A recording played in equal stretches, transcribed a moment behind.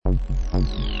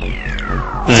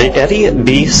The Eddie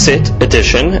B. Sit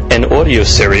edition, an audio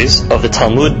series of the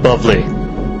Talmud Bavli.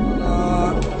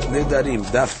 Nedarim,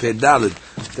 Daf Pedalid.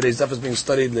 Today's daf is being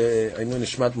studied. Ainu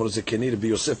Nishmat Morzekeni, Rabbi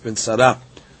Yosef ben Sarah,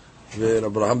 Rabbi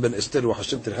Abraham ben Esther, wa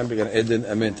Hashem Tirham began Eden.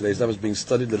 Amen. Today's daf is being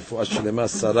studied. L'Refuah Shlema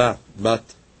Sarah bat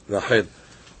Rachel,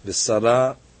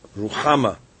 v'Sarah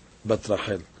Ruhama bat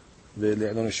Rachel,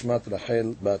 v'Ainu Nishmat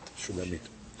Rachel bat Shulamit.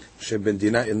 Hashem ben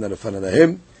Dina inna refana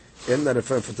lahem. And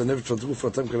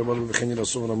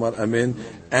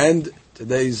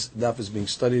today's daf is being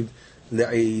studied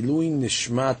Le'ilui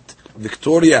Nishmat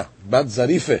Victoria Bat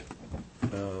Zarife,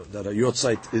 that our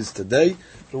yortzeit is today.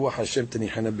 Ruach Hashem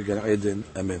Tanihana B'Gan Eden.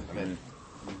 Amen.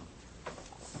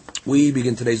 We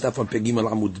begin today's daf on Pegim Al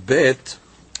Amud Bet.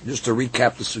 Just to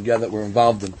recap the sugya that we're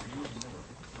involved in.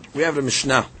 We have the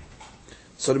Mishnah.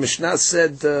 So the Mishnah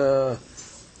said,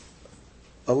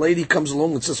 a lady comes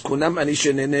along and says, "Kunam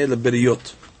anisha nene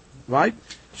leberiyot," right?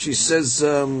 She says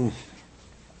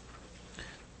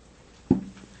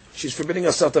she's forbidding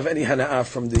herself of any hana'ah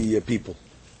from the people.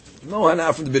 No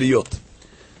hana'ah from the beriyot.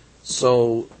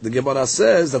 So the Gemara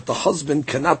says that the husband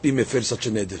cannot be mefir such a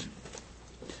neder.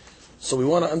 So we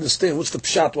want to understand what's the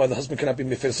pshat why the husband cannot be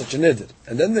mefir such a neder.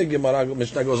 And then the Gemara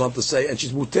Mishnah goes on to say, and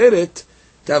she's muteret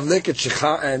to have leket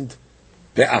shekha and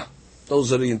pe'ah.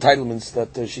 Those are the entitlements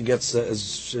that she gets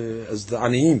as the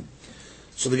aniyim.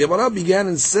 So the Gemara began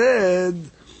and said,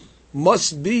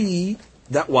 must be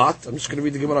that what? I'm just going to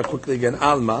read the Gemara quickly again.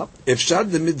 Alma, if shad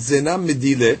midzena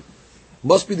medile,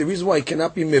 must be the reason why he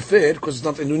cannot be mefer, because it's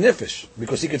not inu nefesh,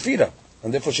 because he could feed her,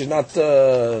 and therefore she's not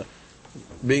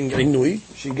being inui.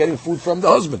 She's getting food from the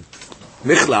husband.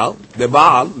 Michlal, the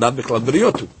baal, not michlal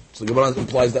beriyotu. So the Gemara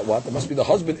implies that what? It must be the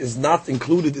husband is not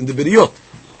included in the beriyot.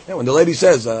 Yeah, when the lady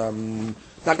says, not going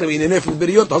to be in from the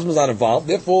beriyot, the husband's not involved,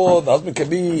 therefore the husband can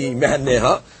be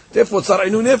mehaneha, therefore it's not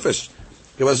inu nefesh.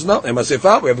 No, we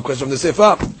have a question from the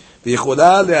sefa.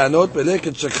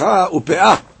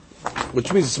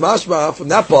 Which means it's mashma from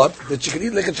that part that she can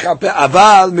eat leket shechah pe'ah,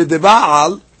 aval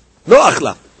mideba'al lo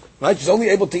achla. Right? She's only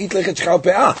able to eat leket shechah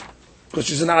pe'ah because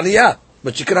she's an aliyah,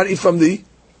 but she cannot eat from the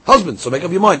husband. So make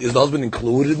up your mind: is the husband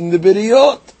included in the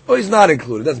beriyot, or he's not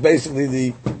included? That's basically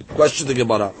the question of the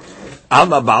Gemara.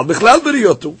 Amma ba'al bichlal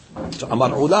beriyotu. So Amar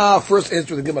Ula, first answer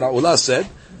to the Gemara, Ula said,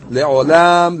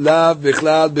 Le'olam la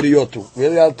bichlal beriyotu.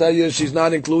 Really, I'll tell you, she's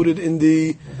not included in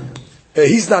the,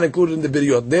 he's not included in the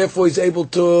beriyot. Therefore, he's able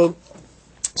to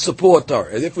support her.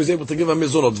 And therefore, he's able to give her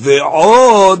mizorot.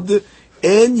 Ve'od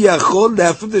en yachol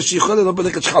le'afim de'shichol le'lo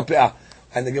b'leket shechal pe'ah.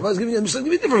 And the Gemara is giving you a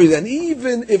different reason.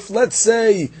 Even if, let's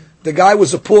say, the guy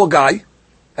was a poor guy,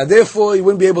 and therefore he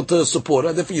wouldn't be able to support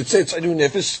her, therefore you'd say it's inu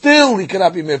nefesh, still he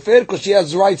cannot be mefer, because she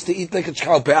has rights to eat leket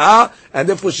shechal pe'ah, and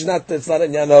therefore it's not a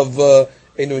nyan of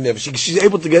inu nefesh. She's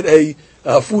able to get a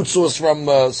food source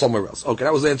from somewhere else. Okay,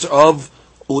 that was the answer of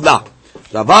Ula.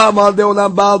 Rava amar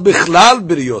de'olam baal bichlal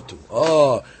beriyotu.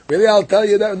 Oh, really, I'll tell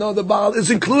you that, no, the baal is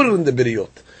included in the beriyot.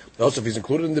 Also, if he's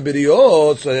included in the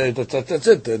beriyot, so that's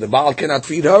it. The baal cannot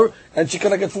feed her, and she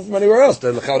cannot get food from anywhere else.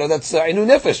 That's inu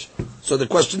nefesh. So the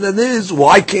question then is,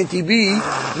 why can't he be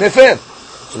mefer?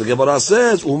 So the Gemara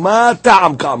says, "Uma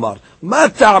ta'am kamar, ma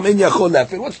ta'am in yachol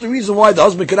lefer." What's the reason why the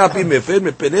husband cannot be mefer?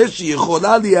 Mepenesh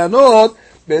yichola lianot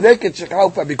beleket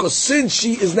shechal pe'ah. Because since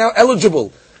she is now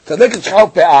eligible to leket shechal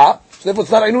pe'ah, so therefore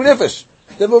it's not inu nefesh.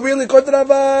 Therefore, really,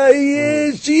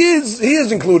 he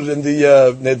is included in the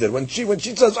neder. When she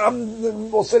says,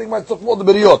 "I'm setting myself for the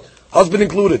beriyot," husband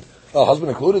included. Husband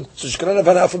included, so she cannot have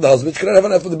an from the husband. She cannot have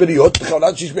an from the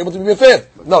beriyot. She's able to be mefer.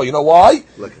 No, you know why?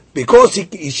 Because she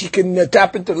can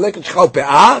tap into the leket shechal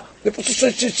pe'ah. Therefore,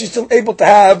 she's still able to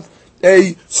have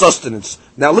a sustenance.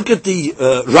 Now, look at the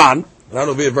Ran. Ran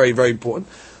over here, very, very important.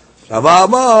 Rava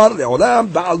amar le'olam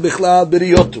ba'al bichlal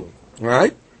beriyotu.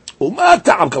 Right? ומה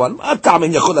הטעם כמובן? מה הטעם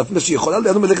אין יכול לפני שיכולה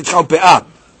לידו מלאכת שכחה ופאה?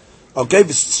 אוקיי?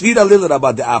 וסבירה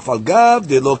לרבה דאף על גב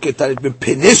דלא כתרית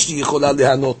מפני שיכולה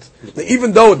ליהנות.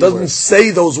 Even though it doesn't say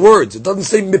those words, it doesn't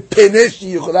say מפני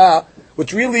שיכולה,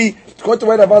 which really, according to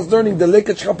what I was learning, the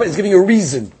lekhet shechal pe'ah is giving a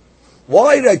reason.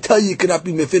 Why did I tell you cannot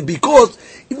be mefid? Because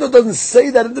even though it doesn't say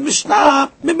that in the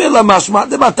Mishnah, memela mashma,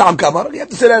 dema ta'am kamar, you have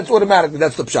to say that it's automatically,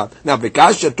 that's the pshat. Now,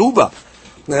 v'kash shetuva.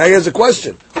 Now here's a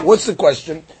question. What's the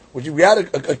question? We had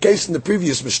a case in the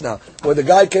previous Mishnah where the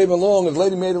guy came along and the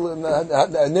lady made a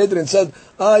neder and said,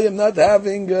 I am not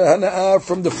having hana'ah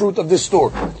from the fruit of this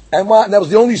store. And that was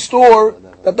the only store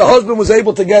that the husband was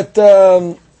able to get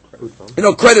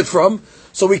credit from.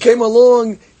 So we came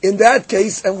along in that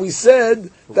case and we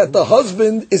said that the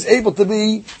husband is able to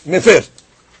be mefir.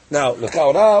 Now,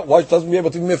 l'chaora, why doesn't he be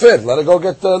able to be mefir? Let her go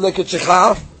get leket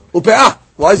shechah upe'ah.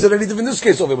 Why is there any different in this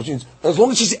case over here? Which means, as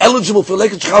long as she's eligible for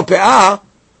Leket Shchal Pe'ah,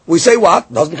 we say what?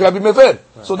 The husband cannot be mefer.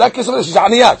 So in that case over there, she's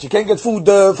aniyat. She can't get food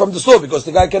from the store because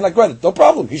the guy cannot grant it. No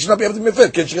problem. He should not be able to be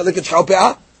mefer. Can she get Leket Shchal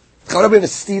Pe'ah? There cannot be a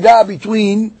stira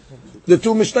between the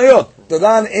two Mishnayot. The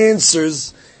Ran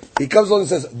answers, he comes along and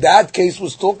says, that case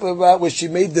was talking about where she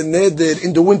made the neder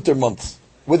in the winter months,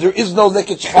 where there is no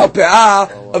Leket Shchal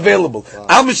Pe'ah available.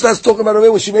 Our Mishnah is talking about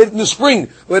where she made it in the spring,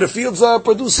 where the fields are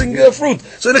producing fruit.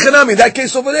 So in that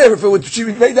case over there, if she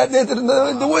made that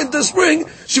neder in the winter, spring,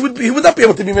 he would not be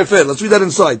able to be mefer. Let's read that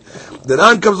inside. The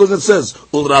Ran comes along and says,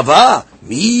 Ulrava,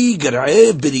 מי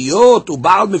גרעי בריות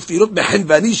ובעל מפירות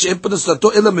בחנווני שאין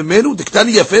פרנסתו אלא ממנו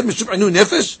דקטני יפה משום עינוי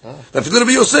נפש ואפילו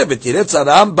רבי יוסף ותירץ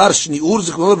הרם בר שניאור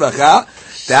זכרונו לברכה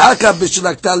תעקה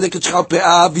בשלקתה לקט שחל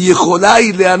פאה ויכולה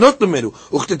היא ליהנות ממנו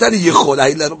וכתתני יכולה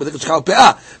היא ליהנות בלקט שחל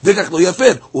פאה וכך לא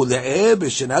יפר ולאה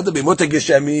בשנדה בימות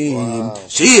הגשמים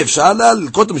שאי אפשר לה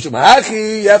ללקות משום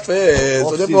הכי יפה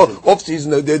so therefore off season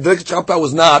the לקט שחל פאה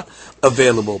was not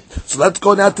available. So let's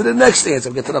go now to the next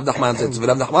answer. Get to Rav Nachman's answer.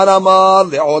 Rav Nachman amar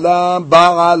le'olam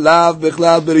ba'alav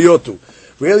bichlal b'riyotu.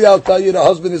 Really, I'll tell you, the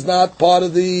husband is not part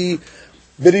of the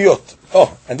biriyot.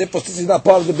 Oh, and therefore, since he's not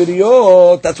part of the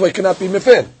biriyot, that's why he cannot be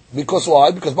mefer. Because why?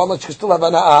 Because Balach can still have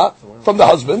an ha'ah from the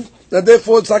husband, and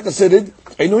therefore it's not considered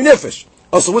einui nefesh.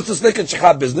 Oh, so what's this naked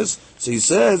shechah business? So he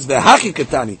says, ve'hachi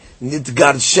ketani,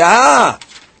 nitgarsha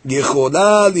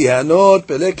yechola lihanot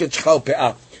peleket shechah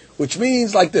pe'ah. Which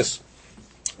means like this.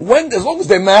 As long as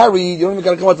they're married, you don't even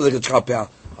got to come out to the Shchal Pe'ah.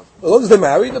 As long as they're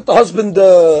married, if the husband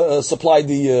supplied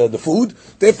the food,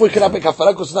 therefore he cannot make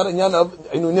kafara because it's not inyan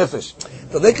of inu nefesh.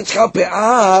 The Leket Shchal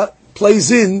Pe'ah plays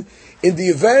in the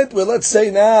event where, let's say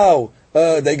now,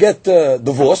 they get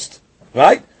divorced,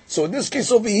 right? So in this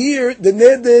case over here, the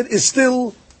neder is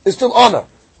still honor,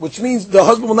 which means the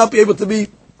husband will not be able to be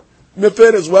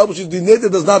mefer as well, which is the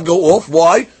neder does not go off.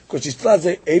 Why? Because she still has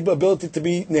the ability to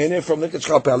be nene from Leket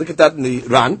Shchal Pe'ah. Look at that in the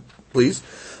Ran, please.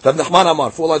 Rav Nachman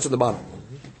Amar, 4 lines at the bottom.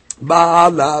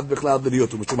 Ba'alav b'chlal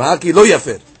b'riyotu, משום haki lo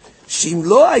yafer. Shim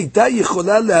lo הייתה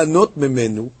יכולה ליהנות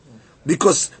ממנו,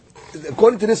 because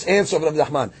according to this answer of Rav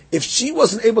Nachman, if she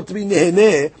wasn't able to be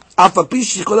nehene, אף על פי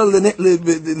שהיא יכולה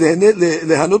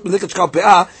ליהנות מלקט שחל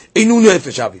פאה, אינו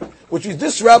נפש אבי. Which is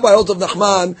this rabbi holds of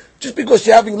Nachman, just because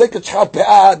you're having lekut shchal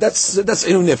pe'ah, that's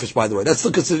inu nefesh, by the way. That's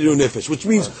still considered inu nefesh. Which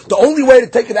means the only way to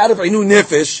take it out of inu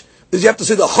nefesh is you have to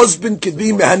say the husband can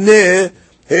be mehaneh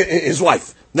his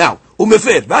wife. Now,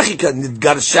 umefer, v'achika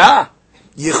nidgarsha,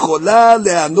 יכולה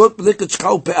להיענות בלקט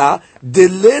שחל פאה,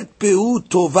 דלת פהו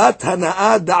טובת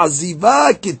הנאה דעזיבה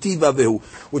כתיבה והוא.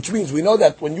 Which means we know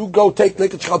that when you go take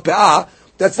lekut shchal pe'ah,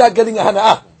 that's not getting a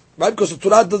hana'ah. Right? Because the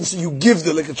Torah doesn't say you give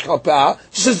the Leket Shchal Pe'ah.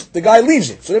 She says the guy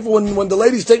leaves it. So therefore when the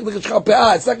lady's taking Leket Shchal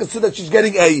Pe'ah, it's not considered that she's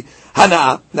getting a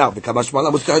hana'ah. Now, V'kamash Mala,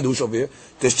 what's the Hadush over here?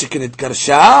 Teshchikin et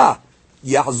karsha,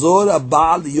 yachzor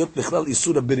ha'ba'al liyot b'chlal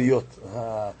isur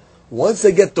ha'biriyot. Once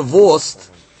they get divorced,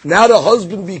 now the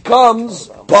husband becomes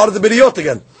part of the biriyot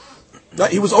again. Now,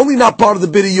 he was only not part of the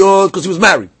biriyot because he was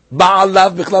married. Ba'al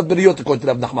lav b'chlal biriyot, according to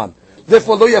Rav Nachman.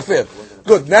 Therefore, lo yafer.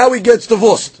 Good. Now he gets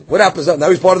divorced. What happens now? Now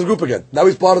he's part of the group again. Now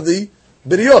he's part of the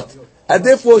biriyot. And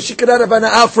therefore, she cannot have an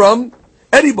ha'ah from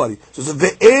anybody. So it's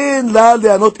ve'en la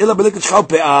le'anot ela b'leket shchal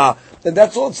pe'ah. And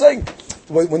that's all it's saying.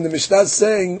 When the Mishnah is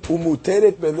saying,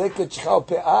 umuteret b'leket shchal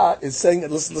pe'ah, it's saying,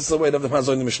 listen to the way Rav Nachman is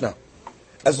in the Mishnah.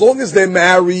 As long as they're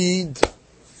married,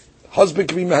 husband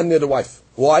can be mehaneh the wife.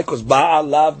 Why? Because ba'al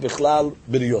lav b'chlal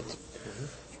biriyot.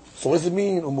 So what does it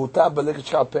mean? Umutar b'leket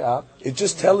shchal pe'ah. It's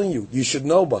just telling you. You should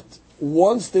know, but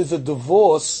once there's a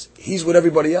divorce, he's with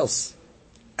everybody else.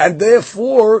 And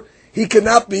therefore, he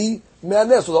cannot be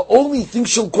mehaneh. So the only thing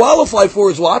she'll qualify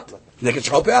for is what? B'leket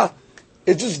shchal pe'ah.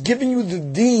 It's just giving you the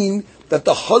deen that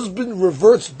the husband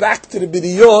reverts back to the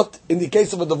biriyot in the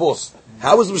case of a divorce.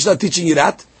 How is the Mishnah teaching you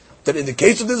that? That in the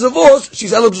case of the divorce,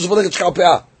 she's eligible for b'leket shchal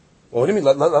pe'ah. Well, what do you mean?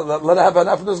 Let her have an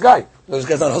after this guy. No, this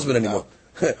guy's not a husband anymore.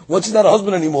 Once he's not a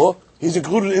husband anymore, he's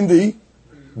included in the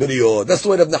biriyot. That's the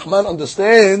way that Nachman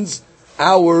understands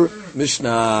our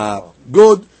Mishnah.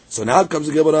 Good. So now comes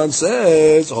the Gemara and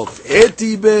says,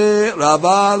 Eti be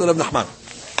Rava Rav Nachman.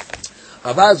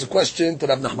 Rava has a question to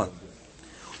Rav Nachman.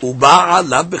 Uba'a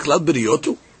lav b'chlal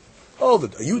biriyotu?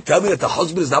 Are you telling me that the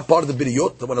husband is not part of the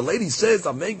biriyot? That when a lady says,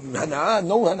 I'm making hana'ah,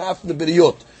 no hana'ah from the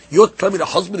biriyot, you're telling me the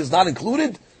husband is not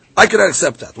included? I cannot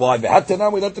accept that. Why? We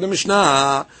learned in the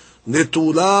Mishnah,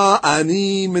 Netula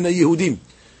ani min Yehudim.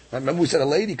 Remember we said a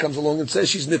lady comes along and says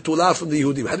she's Netula from the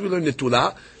Yehudim. How do we learn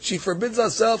Netula? She forbids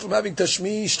herself from having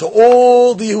tashmish to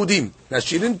all the Yehudim. Now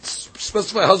she didn't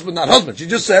specify husband, not husband. She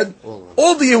just said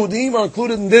all the Yehudim are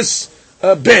included in this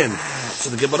ban. So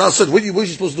the Gemara said, what are you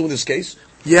supposed to do in this case?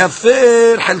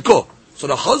 Yafer halko. So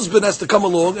the husband has to come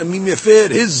along and mefer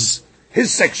his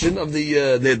section of the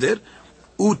neder.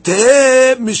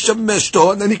 Ute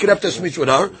mishameshto, and then he could have tashmish with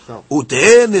her.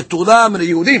 Ute netula min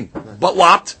Yehudim. But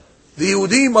what? The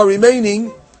Yehudim are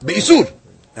remaining beisur.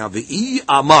 Now the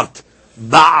amart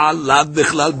ba'al lav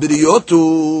bichlal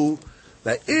biriyotu.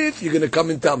 Now if you're going to come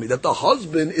and tell me that the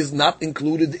husband is not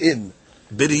included in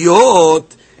biriyot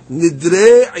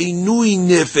nidre inui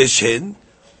nefeshen,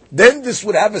 then this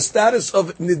would have a status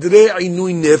of nidre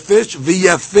inui nefesh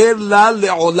v'yafer la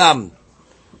le'olam.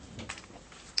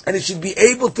 And it should be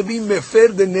able to be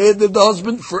mefer the neder of the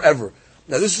husband forever.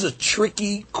 Now this is a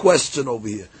tricky question over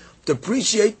here. To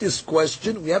appreciate this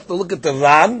question, we have to look at the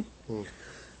Ran.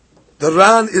 The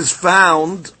Ran is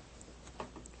found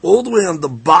all the way on the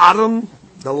bottom,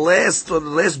 the last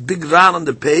big Ran on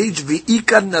the page.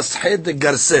 V'ika nashed de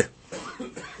garse.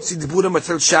 See the Buddha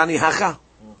Matel Shani Hacha?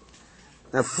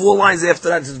 Now 4 lines after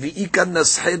that it says V'ika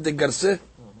nashed de garse. The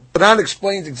Ran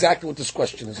explains exactly what this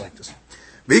question is like this.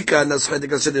 V'ika nashed de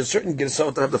garse. There's certain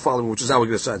girsot that have the following, which is our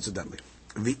girsot incidentally.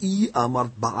 V'i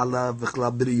amart ba'ala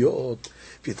v'chla biriyot.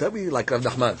 If you tell me like Rav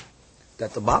Nachman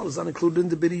that the Baal is not included in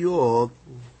the biriyot,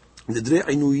 then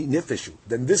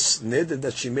this neder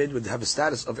that she made would have a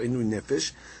status of inui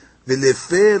nefesh.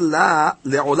 V'lefer la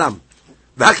le'olam.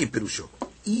 V'haki pirusho.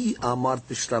 I amart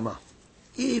b'shtama.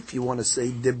 If you want to say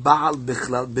the Baal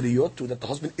b'chlal biriyot, that the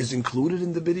husband is included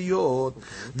in the biriyot,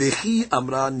 v'chi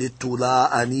amra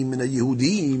netula ani min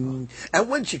Yehudim. And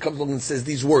when she comes along and says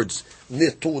these words,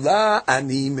 netula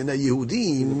ani min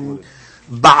Yehudim,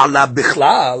 Ba'ala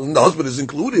bichlal, and the husband is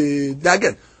included. Now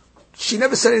again, she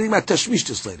never said anything about tashmish,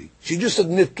 this lady. She just said,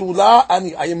 netula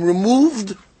ani, I am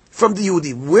removed from the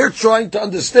Yehudim. We're trying to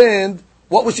understand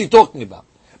what was she talking about.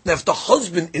 Now, if the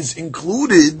husband is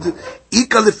included,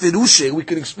 ika leferushe, we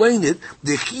can explain it.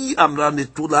 Dechi amra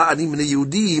netula ani min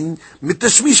Yehudim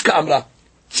mitashmish ka amra.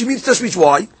 She means tashmish.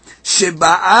 Why?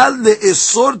 Shebaal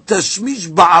leesor tashmish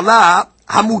ba'ala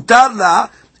hamutar la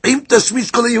im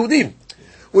tashmish kol Yehudim.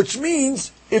 Which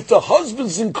means, if the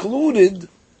husband's included,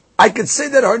 I could say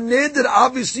that her neder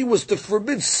obviously was to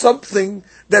forbid something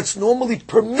that's normally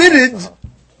permitted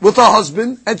with her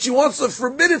husband, and she wants to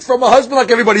forbid it from a husband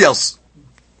like everybody else.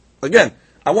 Again,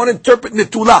 I want to interpret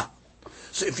netula.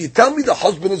 So if you tell me the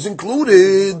husband is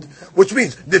included, which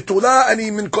means netula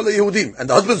ani min kol Yehudim, and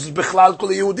the husband is bichlal kol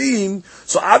Yehudim,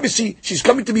 so obviously she's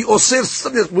coming to be osir,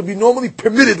 something that would be normally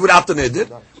permitted without the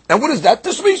neder. And what is that?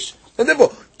 Tashmish. And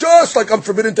therefore, just like I'm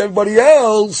forbidden to everybody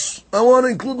else, I want to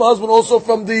include my husband also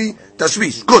from the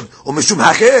tashmish. Good.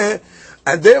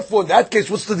 And therefore, in that case,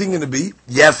 what's the thing going to be?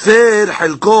 Yafer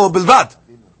halko bilvad.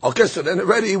 Okay, so then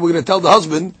already we're going to tell the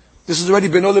husband, this is already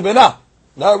beno lebena.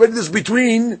 Now already this is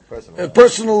between,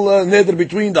 personal neder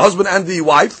between the husband and the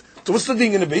wife. So what's the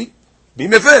thing going to be? Be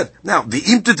mefer. Now, the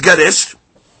imtit garesh,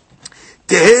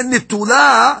 teheh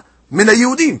netula min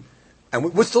Yehudim.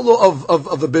 And what's the law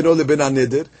of the beno lebena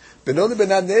neder? Beno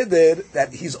lebena neder,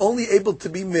 that he's only able to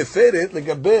be meferet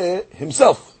legabe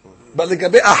himself. But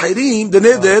legabe ahirim, the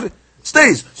neder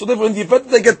stays. So therefore, in the event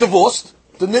that they get divorced,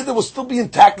 the neder will still be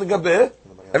intact legabe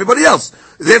everybody else.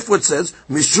 Therefore it says,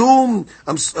 Mishum,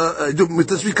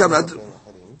 mitashmi kamad,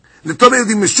 L'tome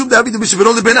Yehudim Mishum de'abid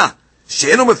b'sheveno lebena,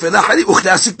 she'eno mefel ahirim, uchle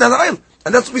asik na'il.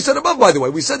 And that's what we said above, by the way.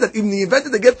 We said that in the event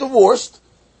that they get divorced,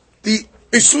 the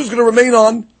issue is going to remain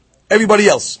on everybody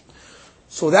else.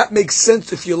 So that makes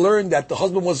sense if you learn that the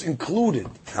husband was included.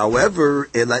 However,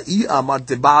 if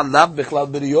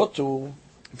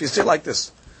you say it like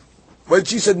this, when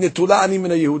she said netula ani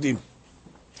min Yehudim,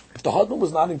 if the husband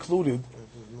was not included,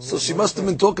 so she must have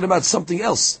been talking about something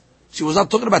else. She was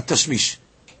not talking about tashmish,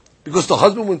 because the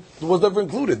husband was never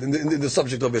included in the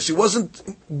subject of it. She wasn't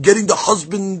getting the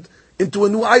husband into a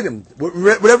new item.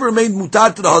 Whatever remained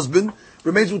mutar to the husband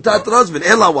remains mutar to the husband.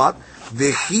 Ela what?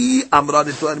 Vehi amra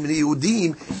netula min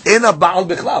Yehudim ena ba'al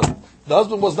bichlal. The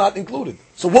husband was not included.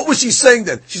 So what was she saying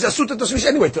then? She's asuta tashmish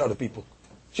anyway to other people.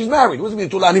 She's married. What does it mean?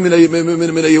 Tulani min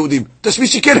Yehudim.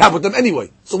 Tashmish she can't have with them anyway.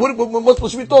 So what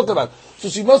was she talking about? So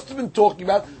she must have been talking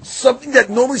about something that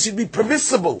normally should be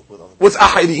permissible with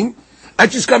ahirim,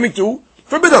 and she's coming to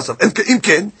forbid herself. And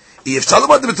imken, if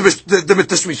Shalom the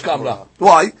tashmish kamra.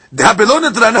 Why? The habelon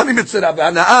edranami mitzera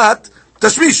v'anaat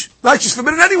tashmish. Right? She's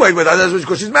forbidden anyway,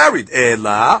 because she's married.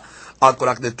 Ela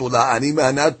akorak netula ani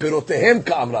mehanat perotehem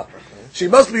kamra. She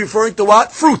must be referring to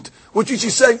what? Fruit. Which is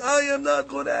she's saying, I am not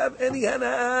going to have any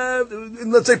hana,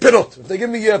 let's say perot. If they give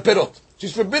me perot.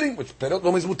 She's forbidding, which perot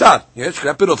normally is mutar. Yes, she can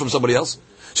have perot from somebody else.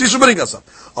 She's forbidding herself.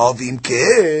 Avim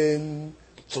ken.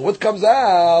 So what comes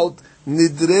out?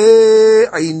 Nidre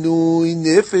ainui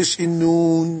nefesh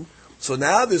inun. So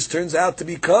now this turns out to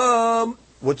become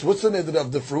What's the neder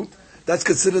of the fruit? That's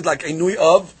considered like a neder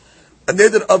of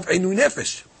einui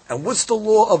nefesh. And what's the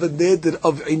law of a neder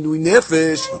of einui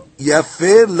nefesh?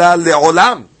 Yafer la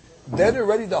le'olam. Then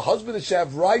already the husband should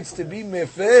have rights to be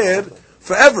mefer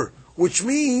forever. Which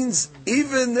means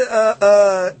even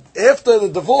after the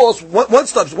divorce,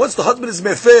 once the husband is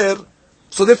mefer,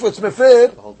 so therefore it's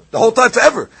mefer the whole time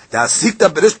forever. Now, sikta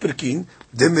beresh perkin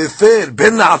de mefer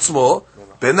ben la'atzmo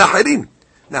ben la'achirim.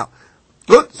 Now,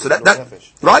 good. So that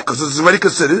right, because this is already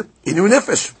considered inu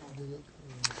nefesh.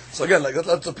 So again,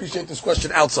 let's appreciate this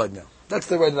question outside now. That's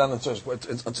the way that answers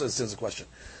the question.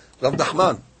 Rav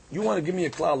Nachman, you want to give me a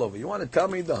klal over? You want to tell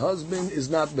me the husband is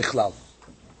not bichlal?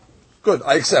 Good,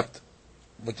 I accept.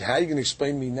 But how are you going to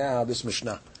explain me now this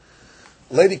Mishnah?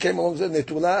 A lady came along and said,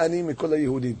 Netula ani mikol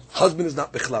Yehudim. Husband is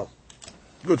not bichlal.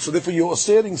 Good, so therefore you're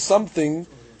asserting something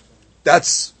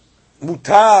that's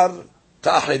mutar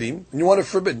ta'achirim, and you want to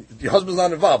forbid. Your husband's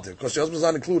not involved here, because your husband's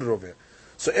not included over here.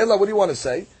 So Ella, what do you want to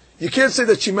say? You can't say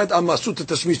that she meant I'm masut to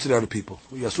tashmish to the other people.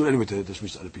 You're asur anyway to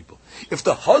tashmish to other people. If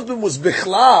the husband was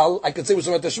bichlal, I could say it was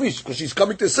about tashmish, because she's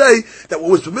coming to say that what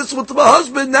was permissible to my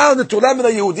husband, now in the Torah min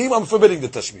Yehudim, I'm forbidding the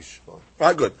tashmish.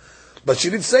 Right, good. But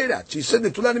she didn't say that. She said the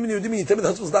Torah min Yehudim, you tell me the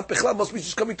husband's not bichlal, must be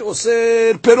she's coming to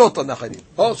oser perot on nacharim.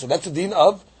 Oh, so that's the din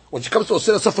of, when she comes to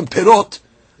oser herself from perot,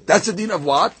 that's the din of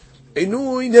what?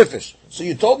 Einui nefesh. So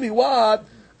you told me what?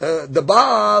 The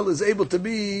Baal is able to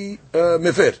be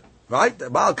mefer. Right? The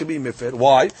Baal can be mefer.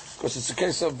 Why? Because it's a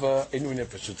case of Einui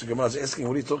Nefesh. So the Gemara is asking,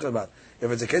 what are you talking about? If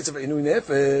it's a case of Einui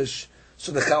Nefesh,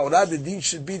 so the Chaorah, the din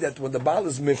should be that when the Baal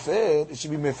is mefer, it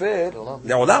should be mefer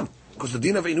le'olam. Because the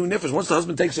din of Einui Nefesh, once the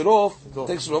husband takes it off the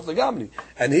gamli.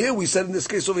 And here we said in this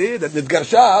case over here that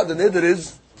Nidgarsha, the neder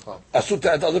is asut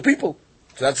to other people.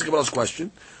 So that's the Gemara's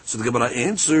question. So the Gemara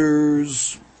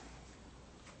answers,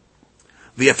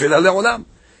 v'yafir le'olam.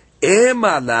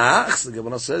 Emalach, the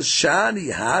Gemara says,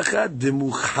 Shani hacha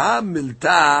demucha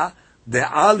milta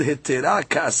de'al hetera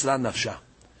ka'asra nafsha.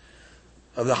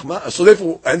 So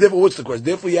therefore, what's the question?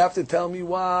 Therefore, you have to tell me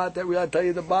what? That we have to tell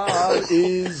you the Baal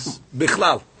is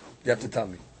bichlal. You have to tell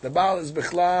me. The Baal is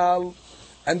bichlal,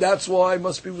 and that's why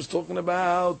Muspi was talking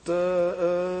about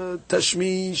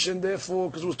tashmish, and therefore,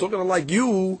 because it was talking like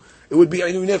you, it would be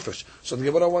Einui Nefesh. So the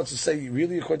Gemara wants to say,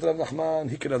 really, according to Rav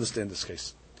Nachman, he can understand this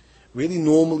case. Really,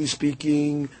 normally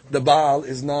speaking, the Baal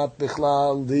is not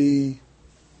Bichlal the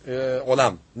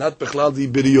Olam, not Bichlal the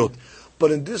Biriyot.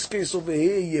 But in this case over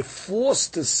here, you're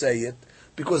forced to say it,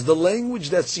 because the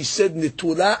language that she said,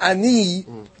 Netula Ani,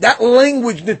 that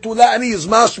language, Netula Ani, is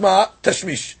Mashma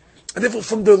Tashmish. And therefore,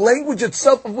 from the language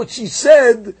itself of what she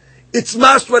said, it's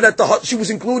mashma that she was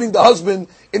including the husband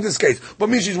in this case. But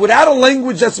means she's without a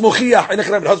language that's mochiyah, and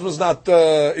the husband's not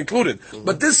included.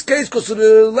 But this case, because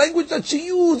the language that she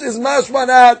used is mashma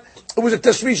that it was a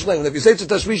tashmish language. If you say it's a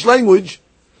tashmish language,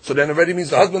 so then already means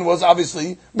the husband was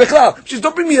obviously bichlal. She's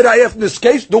don't bring me a rayah in this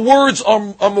case. The words are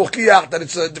mochiyah that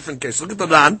it's a different case. Look at the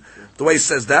Ran, the way he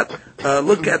says that.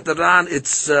 Look at the Ran.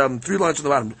 It's 3 lines on the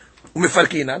bottom.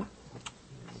 Umefarkinan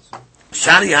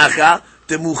shani hacha.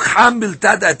 Those words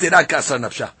are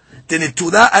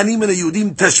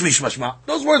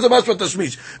mashma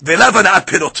tashmish.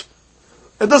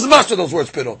 It doesn't matter those words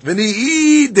pirot.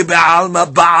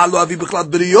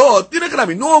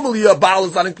 Normally a Baal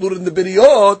is not included in the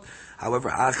biriyot. However,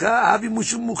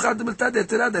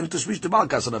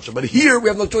 but here we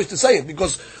have no choice to say it,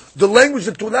 because the language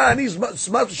of Tulah is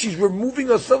she's removing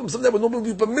herself from something that would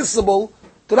normally be permissible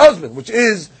to the husband, which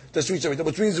is tashmish,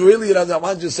 which means really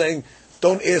I'm just saying,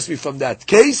 don't ask me from that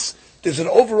case. There's an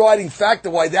overriding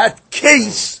factor why that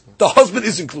case, the husband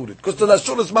is included. Because the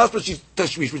Lashon is Maspa, she's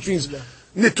Tashmish, which means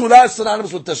Netula is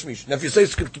synonymous with Tashmish. Now if you say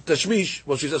Tashmish,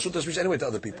 well she's Asut Tashmish anyway to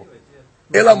other people.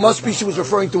 Ela must be she was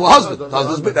referring to a husband.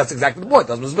 That's exactly the point.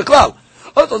 The husband is Beklal.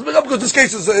 Because this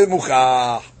case is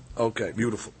Mucha. Okay,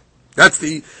 beautiful. That's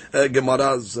the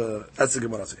Gemara's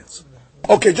answer.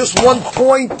 Okay, just one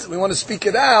point. We want to speak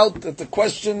it out. That the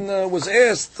question was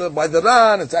asked by the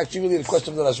Ran. It's actually really the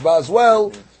question of the Rashba as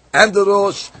well, and the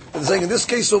Rosh. They're saying in this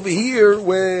case over here,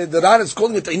 where the Ran is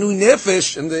calling it Einui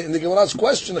Nefesh, in the Gemara's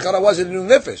question, the Chara was Einui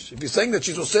Nefesh. If you're saying that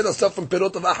she's osir herself from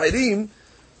Perot of Ahirim,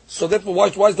 so therefore why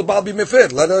is the Baal be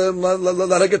mefer? Let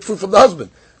her get food from the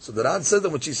husband. So the Ran said that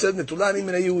when she said Netulani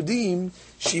min Yehudim,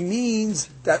 she means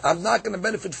that I'm not going to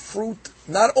benefit fruit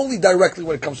not only directly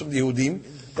when it comes from the Yehudim,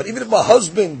 but even if my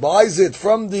husband buys it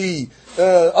from the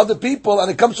other people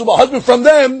and it comes to my husband from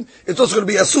them, it's also going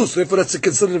to be asus. Therefore, that's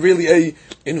considered really a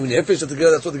inu nefesh.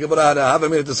 That's what the Gemara had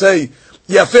a to say.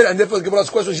 Yafir, and therefore the Gemara's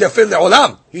question is yafir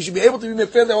le'olam. He should be able to be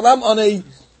yafir le'olam on a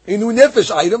a new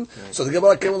nefesh item. So the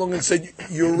Gemara came along and said,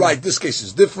 you're right, this case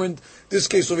is different. This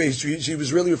case over here, she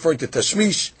was really referring to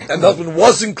tashmish, and the husband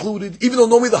was included, even though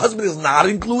normally the husband is not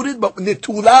included, but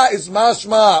netula is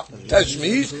mashma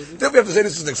tashmish. Then we have to say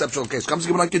this is an exceptional case. Comes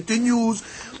the Gemara continues.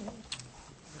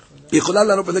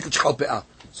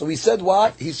 So he said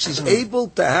what? She's able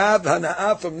to have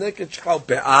hana'ah from neket shchal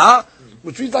pe'ah,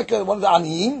 which means like one of the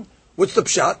aniyim. What's the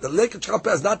pshat? The neket shchal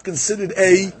pe'ah is not considered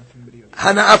a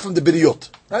hana'ah from the biriyot.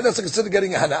 Right? That's considered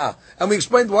getting a hana'ah. And we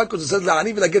explained why, because it says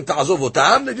la'ani v'lagir ta'azov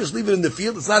otam. They just leave it in the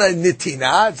field. It's not a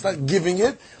nitina. It's not giving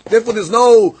it. Therefore, there's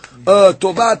no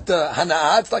tovat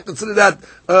hana'ah. It's not considered that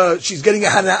she's getting a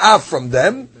hana'ah from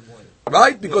them.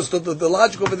 Right? Because the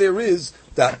logic over there is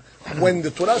that when the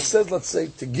Torah says, let's say,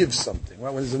 to give something,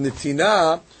 right? When it's a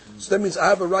nitina, so that means I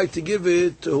have a right to give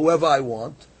it to whoever I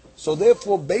want. So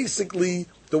therefore, basically,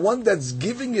 the one that's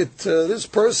giving it to this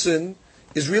person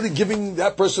is really giving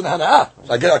that person hana'ah.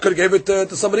 So I could have gave it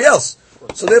to somebody else.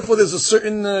 So therefore, there's a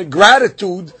certain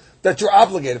gratitude that you're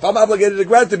obligated. If I'm obligated to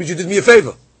gratitude, that means you did me a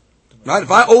favor. Right?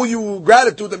 If I owe you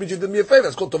gratitude, that means you did me a favor.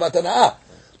 That's called tovat hana'ah.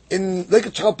 In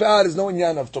Leket Shchal Pe'ah, there's no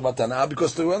inyan of tovat hana'ah,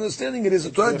 because the understanding it is,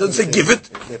 the Torah doesn't say give it.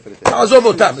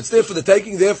 It's there for the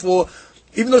taking. Therefore,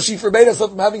 even though she forbade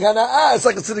herself from having hana'ah, it's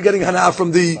like considered getting hana'ah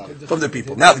from the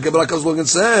people. Now the Gemara comes along and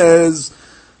says,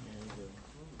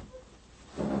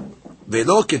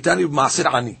 "Ve'lo ketani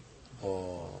ma'asir ani."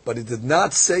 But it did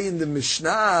not say in the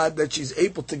Mishnah that she's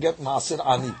able to get ma'asir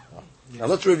ani. Now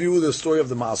let's review the story of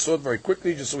the ma'asot very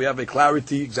quickly, just so we have a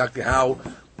clarity exactly how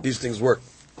these things work.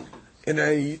 In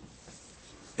a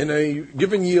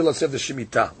given year, let's have the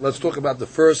Shemitah. Let's talk about the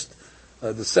first,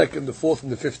 the second, the fourth,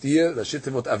 and the fifth year. The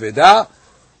Shetivot Avedah,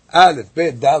 Aleph,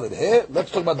 Bet, Dalet, He.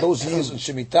 Let's talk about those years in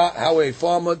Shemitah, how a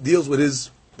farmer deals with his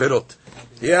perot.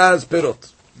 He has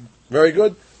perot. Very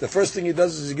good. The first thing he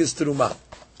does is he gives terumah.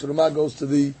 Terumah goes to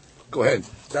the Kohen.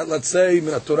 That, let's say,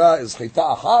 Min Torah is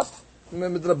Chayta Achat.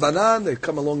 Midrabanan, they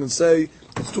come along and say,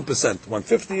 it's 2%.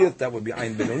 150th, that would be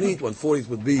Ayin Benonit. 140th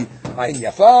would be Ayin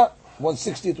Yafa.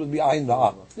 160th would be Ayin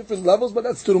Ra'ah. Different levels, but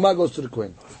that's Terumah goes to the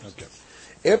Kohen. Okay.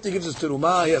 After he gives his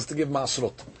Terumah, he has to give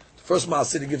Ma'asrot. The first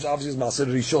Ma'asir he gives obviously is Ma'asir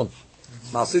Rishon.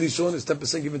 Ma'asir Rishon is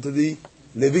 10% given to the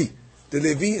Levi. The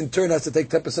Levi in turn has to take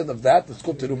 10% of that. It's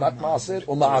called Terumat Ma'asir,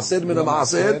 or Ma'asir Min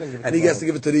Ma'asir, and he has to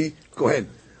give it to the Kohen.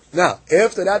 Now,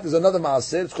 after that, there's another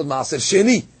Ma'asir, it's called Ma'asir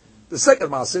Sheni. The second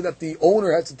Ma'asir, that the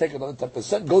owner has to take another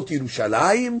 10%, go to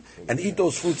Yerushalayim, and eat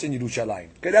those fruits in Yerushalayim.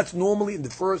 Okay, that's normally in the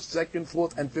first, second,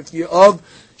 fourth, and fifth year of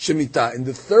Shemitah. In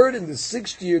the third and the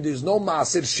sixth year, there's no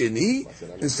Ma'asir Sheni.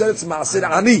 Instead, it's Ma'asir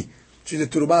Ani. The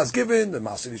Terumah is given, the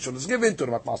Ma'asir Rishon is given,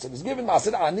 Terumat Ma'asir is given,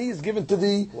 Ma'asir Ani is given to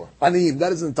the Aniyim.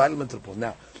 That is an entitlement report.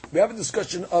 Now, we have a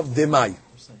discussion of Demai.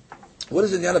 What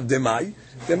is the nyan of Demai?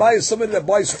 Demai is somebody that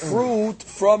buys fruit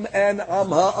from an Am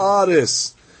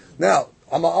Ha'aris. Now,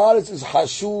 Am Ha'aris is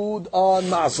Hashud on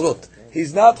Ma'asrot.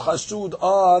 He's not Hashud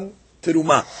on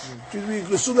Terumah. We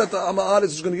assume that the Am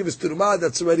Ha'aris is going to give his Terumah,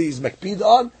 that's already he's Makpid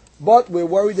on, but we're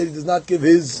worried that he does not give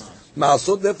his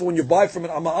Ma'asot. Therefore, when you buy from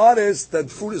an Am Ha'aris, that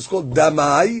fruit is called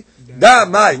Damai.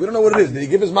 Damai. We don't know what it is. Did he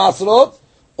give his Ma'asrot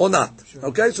or not?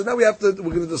 Okay, so now we're going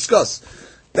to discuss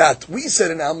that. We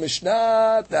said in our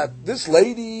Mishnah that this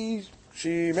lady,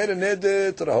 she made a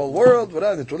neder to the whole world.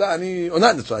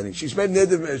 She's made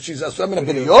neder, she's a Aswamina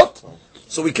Biliyot.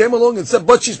 So we came along and said,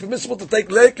 but she's permissible to take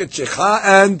leket, shecha,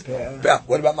 and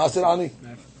what about Ma'asir Ani?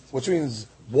 Which means,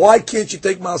 why can't she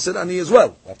take Ma'asir Ani as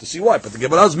well? We have to see why. But the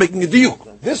Gemara is making a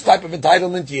diuk. This type of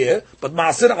entitlement here, but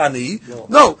Ma'asir Ani,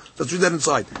 no. Let's read that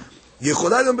inside.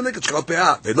 יכולה גם בלקט שחל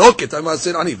פאה, ולא כתב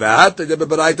מעשר עני, ואת תדע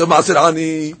בברייתא מעשר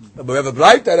עני. We have a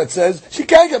Braita that says she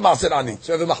can't get מעשר עני.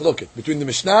 So we have a מחלוקת between the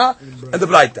Mishnah and the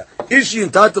Braita. Is she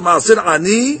entitled to מעשר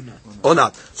עני or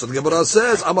not? So the Gemara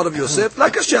says, Amar of Yosef, لا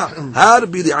קשה. הר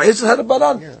בידי עשר הר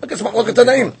בנן. Okay, it's מחלוקת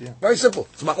תנאים. Very simple.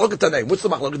 It's מחלוקת תנאים. What's the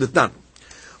מחלוקת דתנן?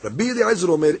 רבי אליעזר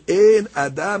אומר, אין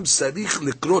אדם צריך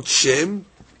לקרות שם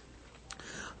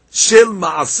של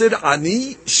מעשר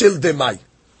עני של דמאי.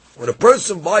 When a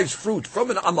person buys fruit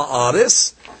from an Am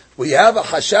Ha'aris, we have a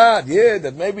chashad,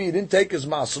 that maybe he didn't take his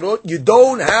masrot. You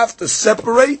don't have to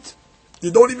separate.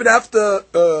 You don't even have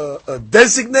to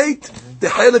designate the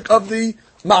halak of the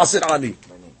Ma'asir Ani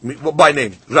by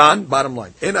name. Ran, bottom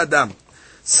line. En Adam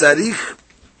sarich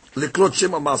likrot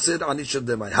shem Ma'asir Ani shel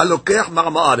demai. Halokech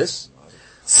Ma'am Ha'aris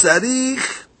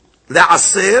sarich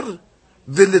le'aser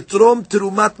v'litrom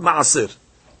terumat Ma'asir.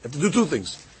 You have to do two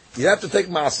things. You have to take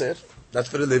Ma'asir. That's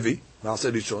for the Levi,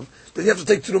 Ma'aser Rishon. Then you have to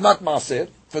take Terumat Ma'aser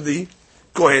for the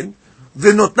Kohen.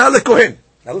 V'notna leKohen.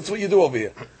 Now that's what you do over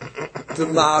here. The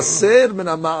Ma'aser min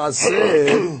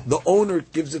Ma'aser, the owner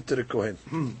gives it to the Kohen.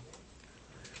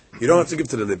 You don't have to give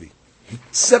to the Levi. He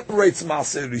separates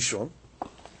Maaser Rishon.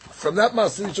 From that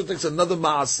Maaser Rishon takes another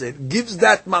Maaser, gives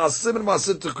that Maaser and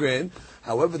Maaser to Kohen.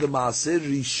 However, the Maaser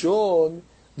Rishon,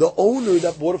 the owner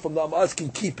that bought it from the Amaras can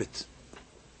keep it.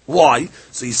 Why?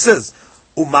 So he says,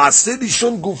 Umaaser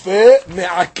Rishon Gufe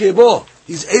Me'akebo.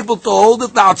 He's able to hold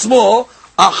it La'atzmo,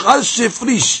 Achar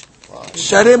Shefrish.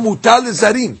 Shareh Mutal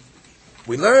Zarim.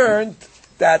 We learned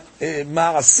that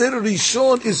Maaser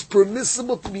Rishon is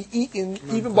permissible to be eaten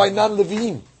even by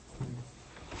non-Leviim.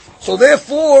 So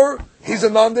therefore, he's a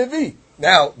non-Levi.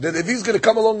 Now, the Levi is going to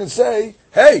come along and say,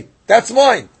 hey, that's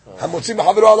mine.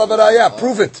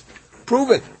 Prove it. Prove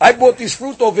it. I bought this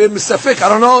fruit over here, Misafik. I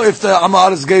don't know if the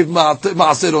Amaris gave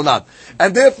Maaser or not.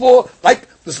 And therefore,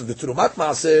 listen, the Terumat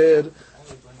Maaser,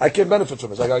 I can't benefit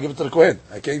from it. So I got to give it to the Kohen.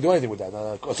 I can't do anything with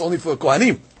that. It's only for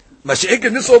Kohanim. Mashiach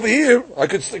and this over here, I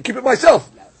could keep it myself.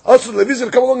 Also, the Levi's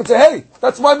going to come along and say, hey,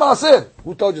 that's my Maaser.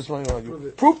 Who told you it's my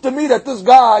Maaser? Prove to me that this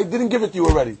guy didn't give it to you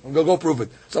already. I'm going to go prove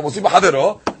it. So, that's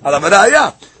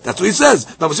what he says.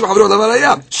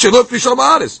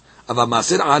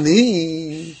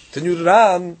 Continue to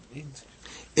run.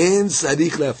 In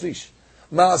Sarich Lafrish.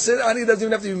 Maaser Ani doesn't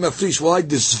even have to be mafrish. Why?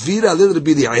 The Svira little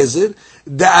bit the Ezer.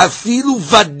 The Afilu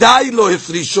Vadai lo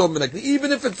Hefrishom.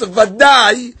 Even if it's a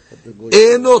Vadai,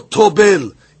 Eno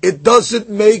Tobel. It doesn't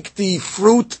make the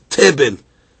fruit tebel.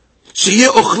 Sheye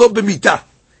ochlo b'mita.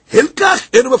 Hilkach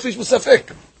eno mafrish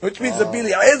b'safek. Which means the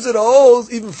Bili Ezer holds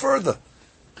even further.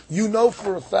 You know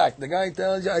for a fact, the guy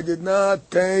tells you, I did not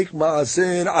take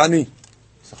Maaser Ani.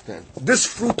 This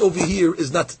fruit over here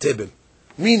is not tebel.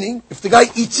 Meaning, if the guy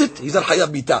eats it, he's not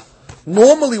hayab mita.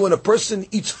 Normally, when a person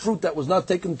eats fruit that was not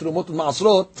taken through Mot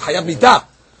Ma'asrot, it's hayab mita.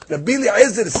 Rabbi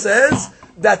Eliezer says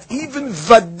that even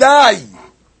vadai,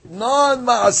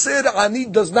 non-ma'aser ani,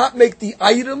 does not make the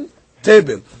item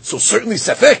tebel. So certainly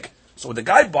sefek. So when the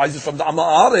guy buys it from the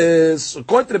Amaris,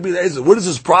 according to Rabbi Eliezer, what is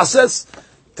his process?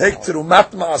 Take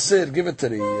terumat ma'aser, give it to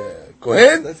the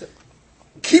Kohen,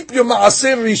 keep your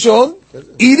ma'aser rishon,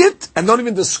 eat it, and don't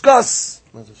even discuss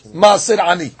Maaser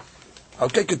Ani.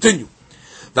 Okay, continue.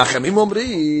 V'achamim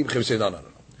omrim, Chachamim say, no.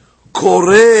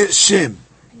 Koreh Shem.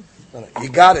 No. You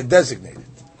got it designated.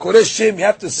 Koreh Shem, you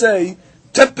have to say,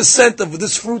 10% of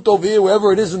this fruit over here,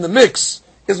 wherever it is in the mix,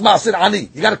 is Maaser Ani.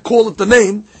 You got to call it the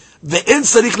name. Ve'en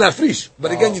sarich lafrish.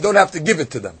 But again, you don't have to give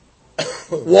it to them.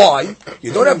 Why?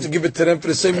 You don't have to give it to them for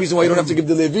the same reason why you don't have to give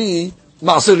the Levi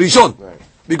Maaser Rishon. Right.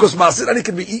 Because Maaser Ani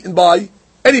can be eaten by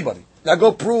anybody. Now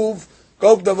go prove.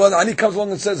 The one Ani comes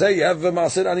along and says, hey, you have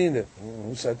Maaser Ani in there.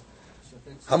 Who said?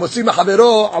 Hamotzim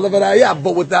Havero ala v'raya.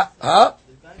 But with that, huh?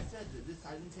 The guy said that this,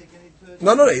 I didn't take any to...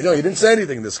 No, he didn't say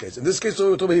anything in this case. In this case,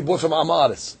 we're talking about he bought from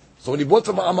Amaris. So when he bought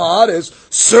from Amaris,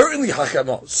 certainly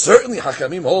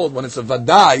Hachamim hold when it's a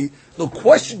Vadai, no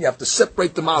question you have to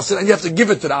separate the Maaser and you have to give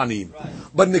it to the Anim. Right.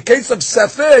 But in the case of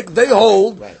Safek, they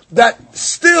hold that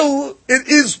still it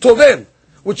is Tovel.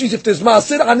 Which is, if there's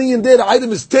Maaser Ani in there, the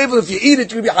item is table. If you eat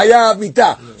it, you're going to be Hayav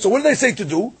Mita. So what do they say to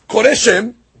do? Koreh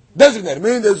Shem, designate it.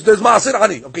 Meaning there's Maaser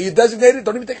Ani. Okay, you designate it,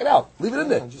 don't even take it out. Leave it in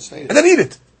there. And then eat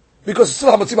it. Because it's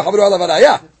still Hamatzim HaChavru Ala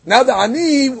Varaya. Now the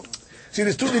Ani, see,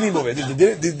 there's two dinim over here.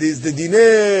 There's the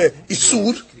Dineh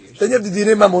Isur, then you have the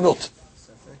Dineh Mamonot.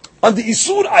 On the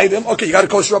Isur item, okay, you got to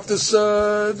kosher up this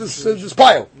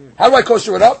pile. How do I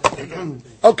kosher it up?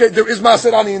 Okay, there is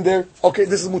Maaser Ani in there. Okay,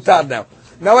 this is Mutar now.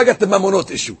 Now I got the Mamonot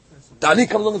issue. The Ani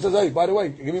comes along and says, hey, by the way,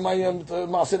 give me my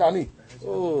Maaser Ani.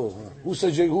 Oh, who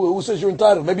says you're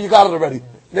entitled? Maybe you got it already.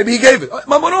 Maybe he gave it.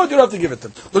 Mamonot, you don't have to give it to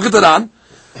him. Look at the Ran.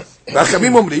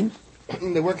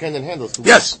 They work hand in hand, those two.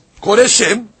 Yes. Koreh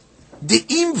Shem.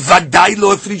 De'im Vadai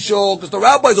lo efrisho. Because the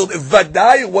rabbis told, if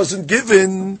Vadai wasn't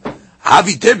given,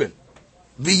 Havi Tebel.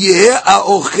 V'yeh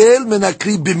ha'ochel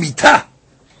menakri b'mita.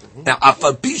 Now, אף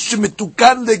על פי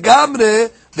שמתוקן לגמרי,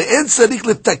 ואין צריך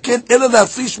לתקן אלא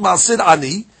להפריש מעשר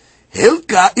עני,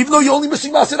 הלקה, even though you're only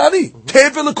missing מעשר עני,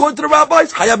 תבל according to the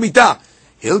rabbis, חייב מיתה.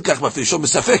 הלקח מפרישו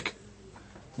בספק.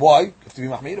 Why? You have to be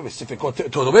מחמיר, בספק או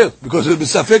תובל. Because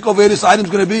בספק over this item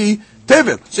is going to be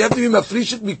תבל. So you have to be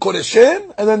מפריש it מקורא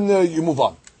שם, and then you move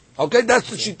on. Okay, that's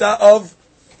the shita of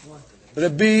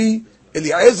Rabbi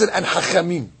Eliezer and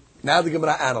Hachamim. Now the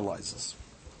Gemara analyzes.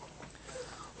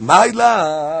 My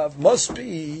love must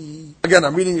be... Again,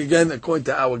 I'm reading again according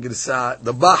to our Girsah.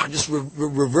 The Bach just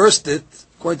reversed it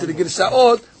according to the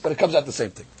Girsah, but it comes out the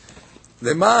same thing.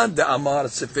 Leman de Amar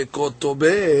Sefekot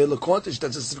Tobel, according to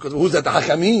who's that? The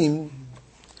Hachamim.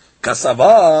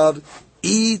 Kasavar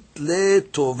It Le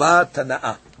Tova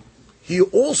Tana'ah. He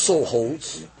also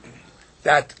holds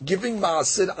that giving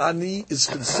Maaser Ani is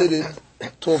considered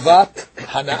Tovat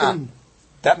Hana'ah.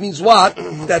 That means what?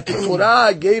 That the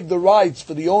Torah gave the rights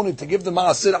for the owner to give the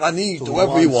Ma'asir Ani to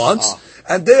whoever he wants,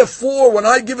 and therefore, when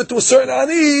I give it to a certain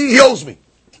Ani, he owes me.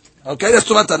 Okay, that's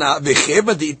Tovat Hana'ah.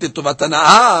 V'cheva di'ite Tovat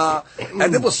Hana'ah.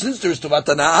 And therefore, since there is Tovat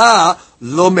Hana'ah,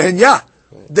 lo mehenya.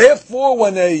 Therefore,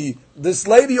 when this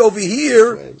lady over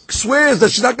here swears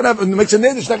that she's not going to have, makes a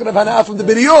neder, she's not going to have Hana'ah from the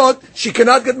Biriyot, she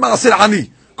cannot get Ma'asir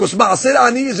Ani. Because Ma'asir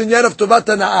Ani is in yad of Tovat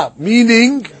Hana'ah.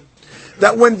 Meaning,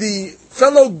 that when the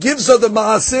fellow gives her the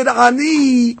Ma'asir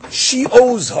Ani, she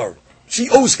owes her. She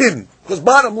owes him. Because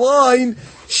bottom line,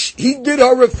 he did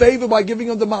her a favor by giving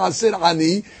her the Ma'asir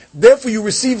Ani, therefore you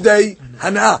received a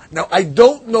Hana'ah. Now, I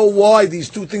don't know why these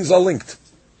two things are linked.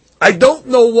 I don't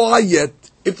know why yet.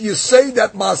 If you say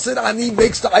that Ma'asir Ani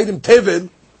makes the item Tevel,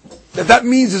 that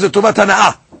means it's a Tovat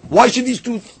Hana'ah. Why should these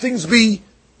two things be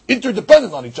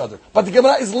interdependent on each other? But the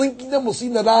Gemara is linking them. We'll see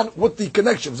Naran with the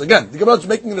connections. Again, the Gemara is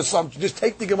making an assumption. Just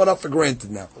take the Gemara for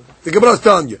granted now. The Gemara is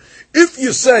telling you, if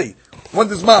you say, when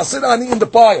there's Ma'asir Ani in the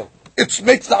pile, it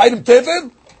makes the item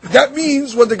Tevel, that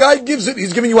means when the guy gives it,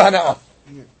 he's giving you a Hana'ah.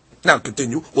 Now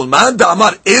continue. And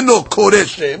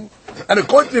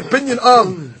according to the opinion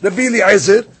of the Bili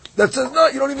Ezer, that says, no,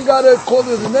 you don't even got to call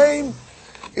it the name.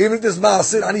 Even if there's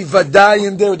Ma'asir Ani Vadai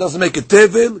in there, it doesn't make it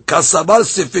Tevel. Kasabar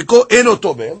Sefiko Eno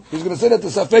Tobel. He's going to say that the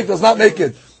Safek does not make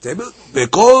it Tevel.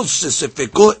 Because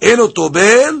Sefiko Eno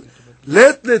Tobel,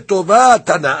 let le Tovat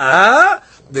Hana'ah,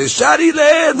 Veshari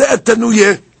le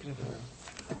Tanuye.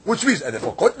 Which means, and if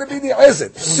according to Bili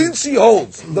Ezer, since he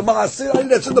holds the Ma'asir Ani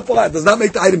that's in the pile, does not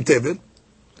make the item Tevel,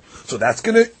 so that's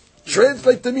going to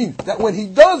translate to mean that when he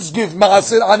does give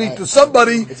Ma'asir Ani to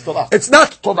somebody, it's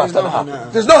not Tovat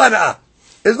Hana'ah. There's no Hana'ah.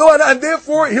 There's no Hana'ah, and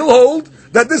therefore he'll hold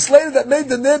that this lady that made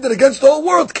the neder against the whole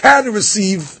world can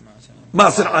receive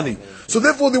Ma'asir Ani. So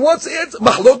therefore, he wants to answer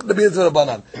Machlok the Be'ez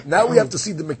Rabbanan. Now we have to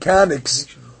see the mechanics.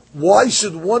 Why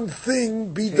should one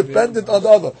thing be dependent on the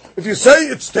other? If you say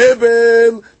it's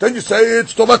Tevel, then you say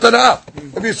it's Tovat Hana'ah.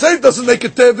 If you say it doesn't make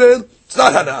it Tevel, it's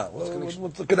not Hana'ah.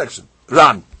 What's the connection?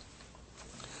 Ran.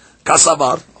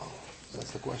 Kasavar.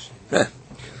 That's the question.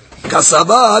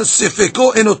 Kasavar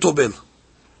Sefeko Eno Tobel.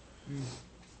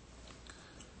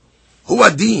 Who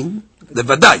adin the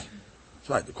Vadai. That's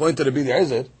right. According to the Bili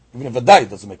Ezer, even a Vadai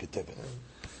doesn't make it Tevel.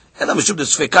 And I'm sure the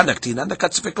Sefeka Naktina, and the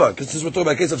Kat Sefeko. Because since we're talking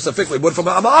about a case of Sefek, we bought from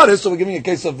Amaris, so we're giving a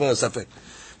case of Sefek.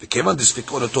 The Kevan the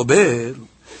Sefeko Eno Tobel,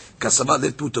 Kasavar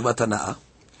letu Tovat Hana'ah.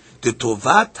 The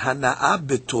Tovat Hana'ah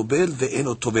betobel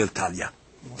ve'eno Tobel Talia.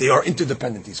 They are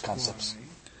interdependent, these concepts.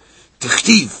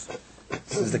 Tichtiv.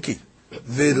 This is the key.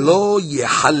 Velo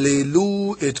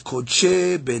yehalelu et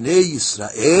kodshe bnei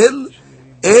Yisrael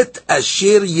et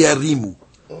asher yarimu.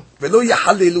 Velo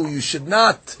yehalelu. You should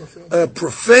not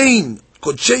profane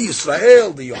kodshe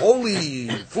Yisrael, the holy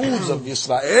foods of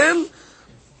Yisrael,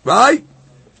 right?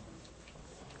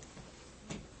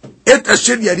 Et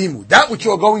asher yarimu. That which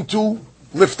you are going to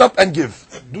lift up and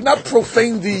give. Do not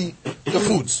profane the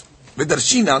foods.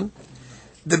 V'darshinan.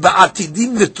 The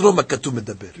ba'atidim letroma katu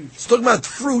medaber. It's talking about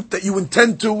fruit that you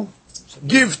intend to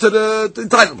give to the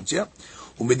entitlements, yeah?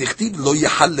 Umedichtiv lo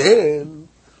yahalel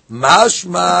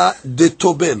mashma de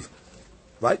tobel.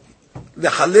 Right? The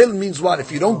halel means what?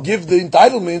 If you don't give the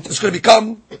entitlement, it's going to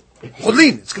become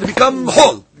holin. It's going to become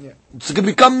hol. It's going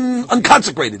to become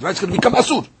unconsecrated, right? It's going to become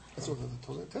asur.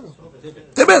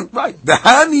 Tebel, right? The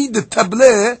hani, the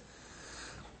table,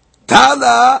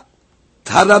 tala,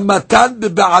 taramatan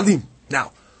beba'alim.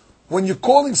 Now, when you're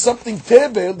calling something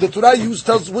Tevel, the Torah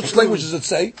tells which language does it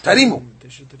say? Tarimu.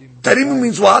 Tarimu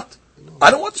means what?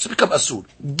 I don't want this to become asur.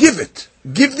 Give it.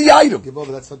 Give the item.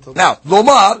 Now,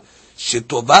 lomar,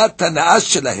 shetovat hana'ah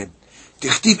shelahem.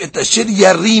 Tichtiv et asher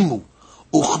yarimu.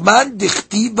 Uchman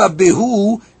dichtiva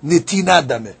behu netina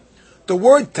dameh. The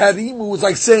word tarimu is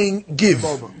like saying give.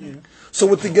 So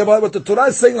what the Torah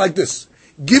is saying like this.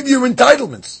 Give your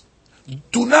entitlements.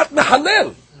 Do not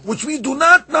mehalel. Which means do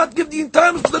not give the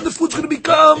entitlements, so then the food's going to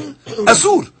become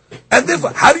asur. And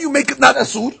therefore, how do you make it not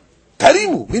asur?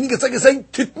 Tarimu, meaning it's like you're saying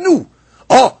titnu.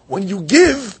 Oh, when you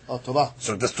give,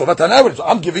 so that's Tovat Hana'ah. So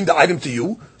I'm giving the item to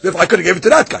you. Therefore, I could have given it to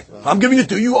that guy. I'm giving it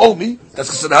to you. You owe me. That's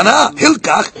Kasad Hana'ah.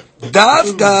 Hilkach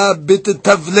davka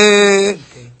b'tavle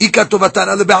ika Tovat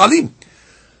Hana'ah le'ba'alim.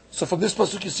 So from this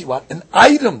pasuk you see what? An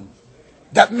item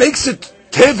that makes it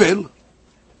tevel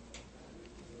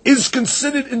is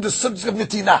considered in the subject of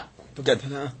netina. Forget.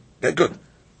 Okay, good.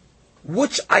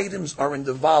 Which items are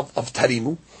involved of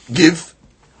tarimu? Give.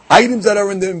 Items that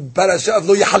are in the parasha of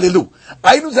lo yahalelu.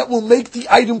 Items that will make the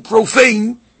item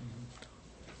profane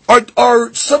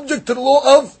are subject to the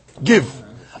law of give.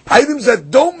 Items that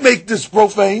don't make this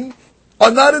profane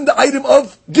are not in the item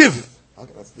of give.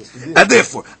 And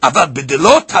therefore, aval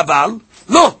bedelot haval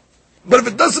No. But if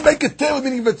it doesn't make it tevel,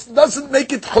 meaning if it doesn't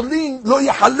make it cholin, lo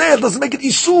yahalel, doesn't make it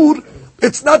isur,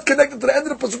 it's not connected to the end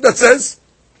of the pasuk that says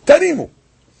tarimu.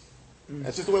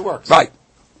 That's just the way it works. Right.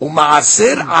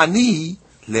 Umaaser ani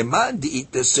leman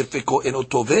di'it sefeko eno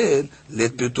tovel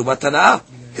let pirtuvat hana'ah.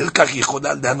 Hilkach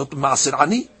yichodal lehanot maaser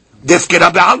ani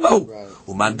defkera be'almahu.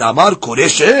 Uman damar koreh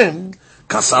shem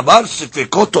kasavar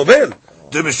sefeko tovel.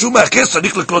 דמשום מהכס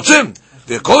צריך לקלוצם,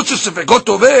 וכל שספקו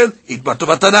טובל, יתבטאו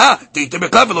בתנאה, תהייתם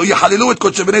בכלל ולא יחללו את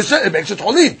קודשי בני ישראל, הם מקשת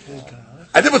חולין.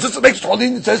 And if it's makes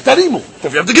חולין, it says תרימו. So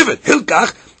you have to give it.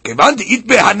 הלקח, כיוון דאית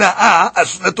בהנאה,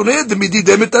 אז נתונה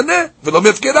דמדידי מתנה, ולא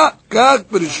מפקרה. כך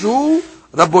פרשו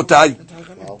רבותיי.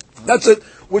 That's it.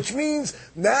 Which means,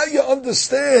 now you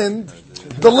understand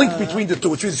the link between the two,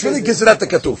 which means, really gives it at the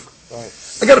katuf.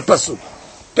 I got a pasuk.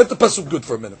 Get the pasuk good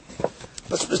for a minute.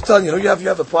 Let's just tell you, you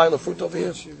have a pile of fruit over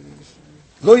here.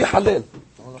 Lo yahalel.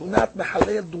 Do not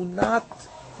mehalel. Do not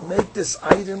make this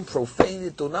item profane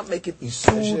it. Do not make it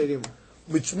isur.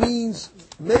 Which means,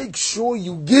 make sure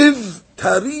you give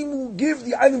tarimu, give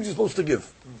the item you're supposed to give.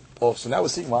 Oh, so now we're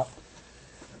seeing what?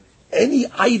 Any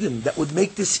item that would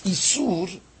make this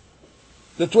isur,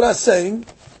 the Torah is saying,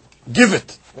 give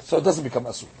it. So it doesn't become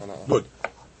asur. Good.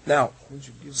 Now,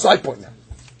 side point now.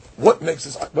 What makes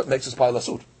this pile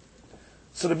asur?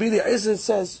 So the Bili Ezra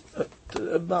says,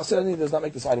 Ma'asir Ani does not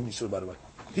make this item Yisur, by the way.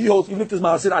 He holds, even if there's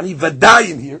Ma'asir Ani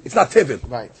Vadai in here, it's not Tevil.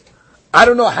 Right. I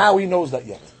don't know how he knows that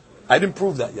yet. I didn't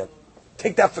prove that yet.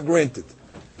 Take that for granted.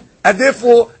 And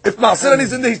therefore, if Ma'asir Ani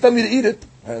is in there, he's telling me to eat it.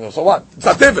 So what? It's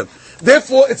not Tevil.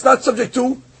 Therefore, it's not subject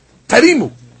to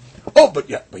Tarimu. Oh, but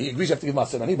he agrees you have to give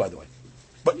Ma'asir Ani, by the way.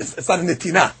 But it's not a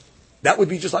Netina. That would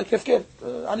be just like Hefker.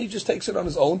 Ani just takes it on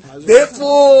his own.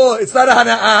 Therefore, it's not a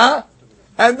Hana'ah.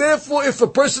 And therefore, if a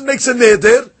person makes a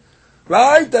neder,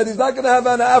 right, that he's not going to have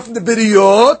an hana'ah from the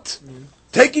biriyot,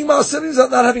 taking Ma'asir Ani is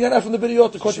not having an hana'ah from the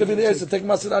biriyot, according to the Bili Ezra, taking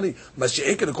Ma'asir Ani.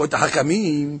 Mashiach, according to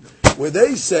Hakamim, where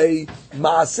they say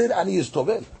Ma'asir Ani is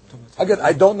tovel. Again,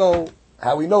 I don't know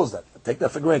how he knows that. Take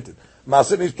that for granted.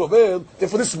 Ma'asir Ani is tovel,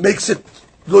 therefore this makes it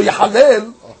lo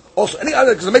yahalel. Also, any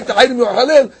other, because to make the item lo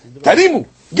yahalel, tarimu,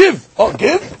 give. Oh,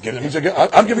 give? Give, that means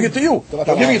I'm giving it to you.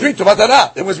 I'm giving it to you, to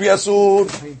matana. It must be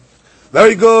asur.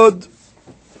 Very good.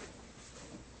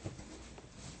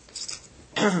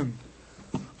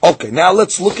 Okay, now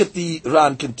let's look at the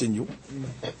Ran continue.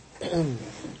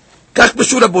 Kach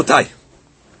b'shur rabotai.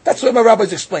 That's why my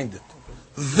rabbis explained it.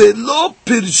 Velo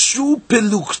pirshu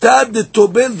pelukta de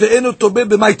tobel ve'eno tobel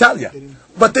b'maitalia.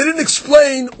 But they didn't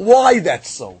explain why that's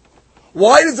so.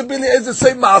 Why does the Bili Ezra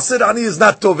say Ma'asir Ani is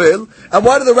not tovel? And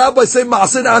why do the rabbis say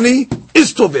Ma'asir Ani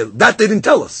is tovel? That they didn't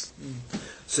tell us.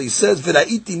 So he says,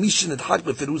 "V'ra'iti mishin et hak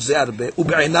beferuz ze'arbe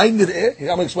u'be'einai nir'eh." I'm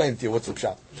going to explain it to you. What's the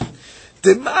pshat?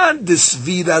 Teman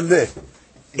desvira le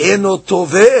eno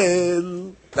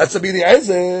tovel. That's the Bili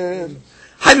Ezra.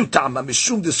 Hayu ta'ama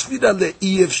mishum desvira le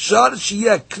i'efshar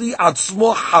shiya kli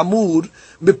atzmo hamur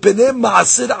mepene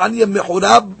ma'aser ani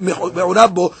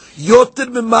me'urab bo yoter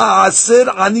ma'aser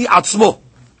ani atzmo.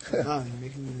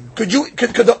 Could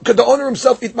the owner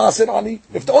himself eat ma'aser ani?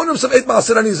 If the owner himself ate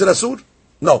ma'aser ani, is it asur?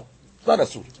 No. It's not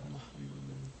asur.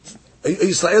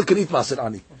 Israel can eat Ma'aser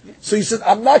Ani. So he said,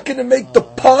 I'm not going to make the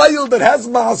pile that has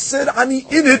Ma'aser Ani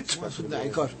in it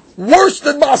worse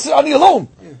than Ma'aser Ani alone.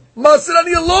 Ma'aser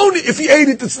Ani alone, if he ate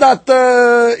it, it's not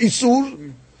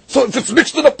Isur. So if it's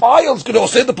mixed in a pile, it's going to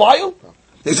say the pile?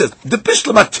 He says, the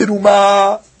Pishlama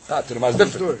Tiruma. Tiruma is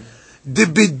different. The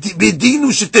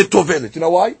Bedinu Shete Tovelet. You know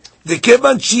why? The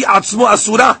Kevan Chi Atzmo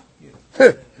Asura.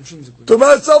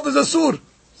 Tiruma itself is Asur.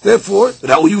 Therefore,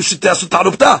 ראוי הוא שתעשו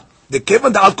תערובתה.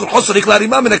 וכיוון דעל כורחו צריך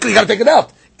להרימה מן הכלי, you gotta take it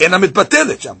out. אינה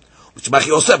מתבטלת שם. ושמח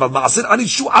יוסף, אבל מעשר אני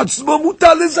שהוא עצמו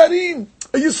מוטל לזרים.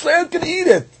 A Yisrael can eat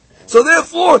it. So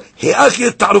therefore, היאך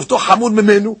יהיה תערובתו חמור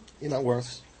ממנו. You're not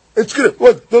worse. It's good.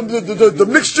 What? The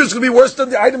mixture is going to be worse than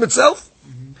the item itself?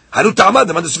 הרו טעמה,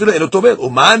 דמן דסבילה אינו טובל.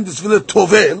 ומן דסבילה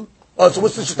טובל. Oh, so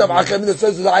what's the shit of Hakamim that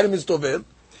says the item is טובל?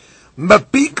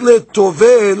 מפיק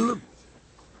לטובל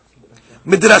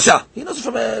מדרשה. He knows it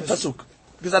from a pasuk.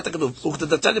 because that's כתוב.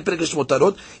 וכתדצה לפרק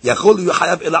שמותרות, יכול להיות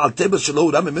חייב אלא על טבל שלא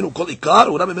הורם ממנו כל עיקר,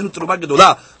 הורם ממנו תרומה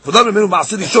גדולה, ולא ממנו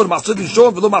מעשר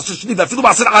ראשון, ולא מעשר שני, ואפילו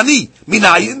מעשר עני,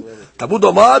 מנין? תלמוד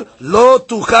אומר, לא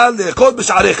תוכל לאכול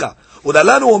בשעריך.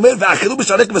 ולנו הוא אומר, ואכלו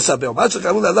בשעריך ושבע. מה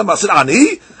שקראו לאדם מעשר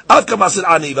עני, עד כמעשר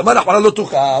עני, ומה אנחנו לא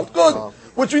תוכל. Good.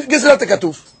 Which means, גזרת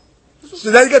כתוב. So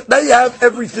now you have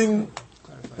everything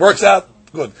works out.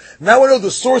 Good. Now we know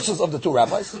the sources of the two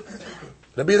rabbis.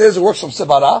 Rabbi Eliezer works from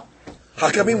Sebara.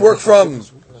 Hakamim work from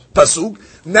Pasuk.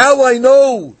 Now I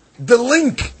know the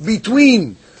link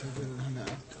between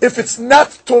if it's not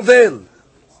Tovel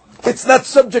it's not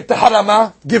subject to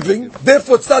harama, giving.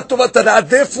 Therefore, it's not tovat tana'ah.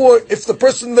 Therefore, if the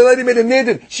lady made a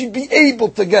neder, she'd be able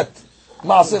to get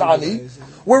ma'asir ani.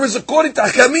 Whereas according to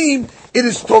Hakamim, it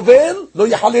is tovel, lo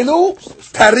yahalilu,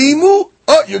 tarimu,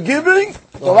 oh, you're giving,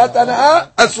 tovat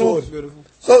tana'ah, asur.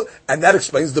 So, and that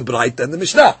explains the Braita and the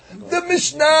Mishnah. The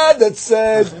Mishnah that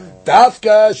says,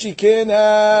 Tafka, she can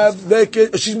have,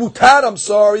 she's mutar, I'm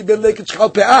sorry, but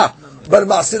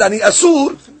ma'asir ani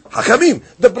asur, Hakamim.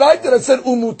 The Braita that said,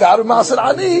 umutar, ma'asir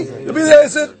ani,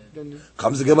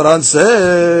 comes the Gemara and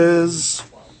says,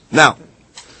 now,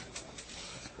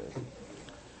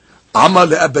 Amal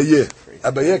le Abaye.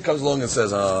 Abaye comes along and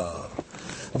says,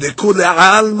 Dekule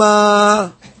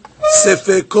alma,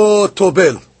 sefeko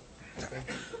tobel.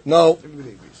 No,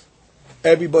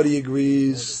 everybody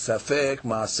agrees. Safek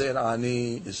Maaser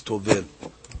Ani is Tovil.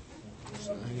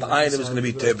 The item is going to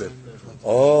be Tebel.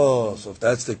 Oh, so if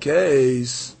that's the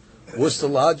case, what's the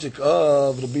logic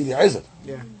of Rabbi Eliezer?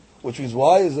 Yeah. Which means,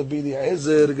 why is Rabbi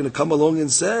Eliezer going to come along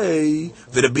and say,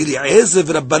 "Rabbi Eliezer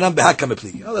v'Rabbanan behakam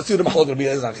pli"? Oh, let's see what Rabbi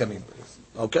Eliezer Hakamim.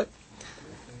 Okay.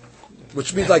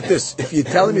 Which means like this: if you're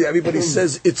telling me that everybody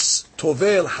says it's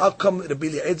tovel, how come Rabbi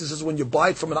Eliezer says when you buy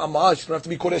it from an amash, you don't have to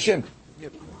be kodeshim?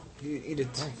 Yep. You eat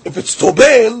it. If it's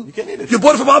tovel, you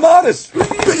bought it from amaris.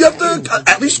 You have to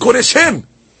at least kodeshim.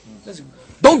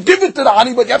 Don't give it to the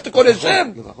ani, but you have to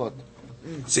kodeshim.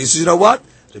 So you know what?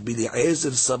 Rabbi Eliezer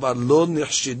savar lo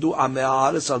nihshidu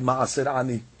amaris al maaser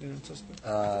ani.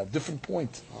 Different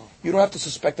point. You don't have to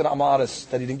suspect an amaris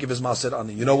that he didn't give his maaser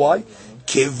ani. You know why?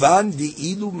 Kevan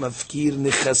di'ilu mafkir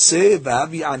nechase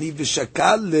v'havi ani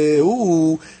v'shakal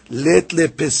lehu let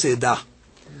lepeseda.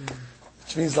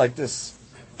 Which means like this.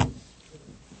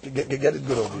 Get it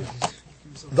good over here.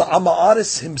 The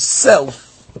amaris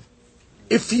himself,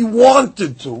 if he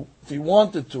wanted to,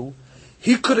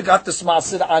 he could have got this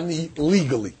maaser ani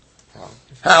legally.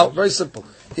 How? Very simple.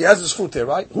 He has his fruit here,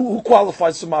 right? Who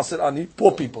qualifies for maaser ani?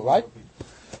 Poor people, right?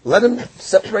 Let him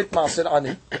separate maaser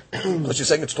ani, because you're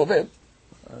saying it's tovel.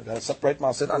 Got to separate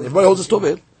maaser ani. Everybody holds his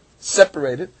tovel.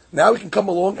 Separate it. Now we can come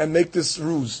along and make this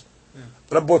ruse.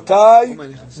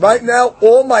 Rabotai, right now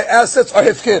all my assets are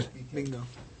hefker.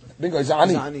 Bingo, he's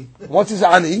ani. Once he's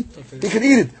ani, he can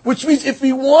eat it. Which means if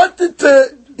he wanted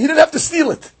to, he didn't have to steal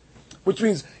it. Which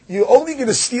means you're only going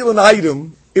to steal an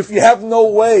item if you have no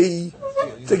way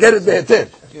to get it beheter.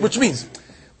 Which means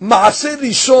maaser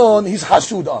rishon he's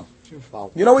hashud on.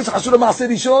 You know he's hashud on maaser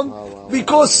rishon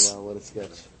because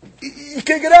he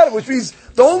can't get out of it. Which means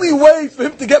the only way for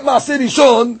him to get maaser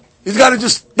rishon, he's got to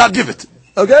just not give it.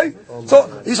 Okay, so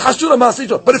he's hashud on maaser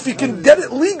rishon. But if he can get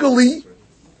it legally,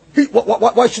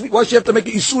 why should he have to make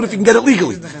it isur if he can get it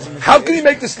legally? How can he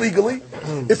make this legally?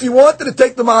 If he wanted to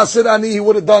take the maaser ani, he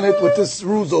would have done it with this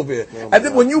ruse over here. And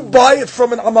then when you buy it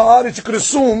from an amaharit, you could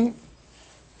assume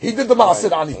he did the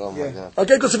maaser ani.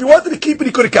 Okay, because if he wanted to keep it,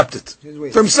 he could have kept it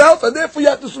for himself, and therefore you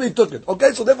have to assume he took it.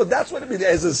 Okay, so therefore that's what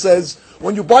it says.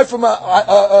 When you buy from an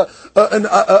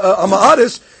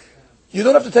amaharit, you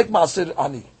don't have to take maaser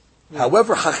ani.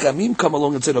 However, Hachamim come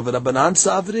along and say, "Over Rabbanan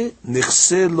savre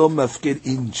nichse lo mafkir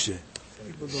inche."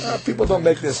 People don't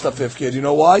make their stuff hefker. You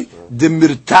know why?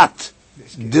 Demirtat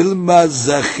dilma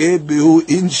zache behu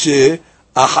inche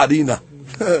acharina.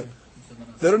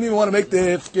 They don't even want to make the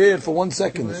hefker for 1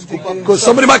 second because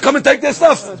somebody might come and take their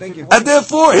stuff, and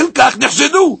therefore hilkach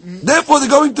nechshedu. Therefore, they're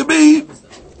going to be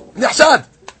nechshad.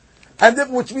 And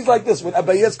therefore, which means like this: when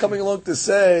Abaye is coming along to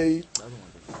say,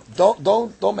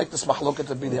 Don't make this machloket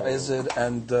to be the Eliezer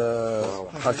and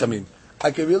Hakamim.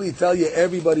 I can really tell you,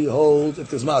 everybody holds if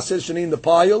there's maaser sheni in the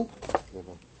pile,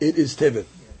 it is tevil.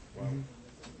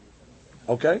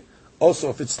 Okay. Also,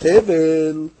 if it's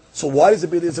tevil, so why does it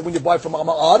be that when you buy from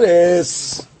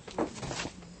Amares,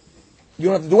 you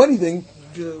don't have to do anything?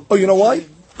 Oh, you know why?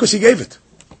 Because he gave it.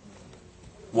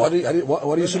 Why do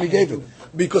you assume he gave it?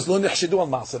 Because lo nechshedu al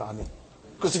maaser ani.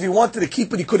 Because if he wanted to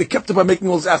keep it, he could have kept it by making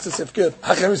all his assets hefker.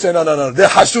 Hakamim say, no. They're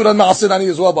hashur and maaser ani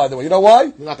as well, by the way. You know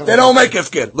why? They don't make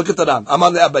hefker. Look at the Ran.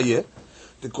 Aman le Abaye.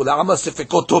 T'kol ha'ama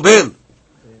sefekot tobel.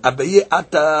 Abaye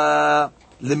ata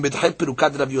lemedchei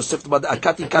perukad Rav Yosef t'bad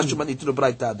akati kashu man itinu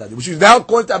braita adadi. Which is now,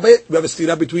 according to Abaye, we have a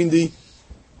stira between the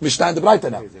Mishnah and the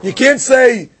Braita now. You can't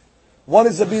say one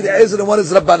is Rabbi Eliezer and one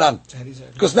is Rabbanan.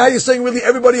 Because now you're saying really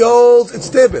everybody holds it's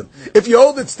tebel. If you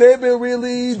hold it's tebel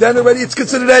really, then already it's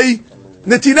considered a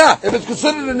netina. If it's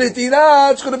considered a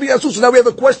netina, it's going to be asus. So now we have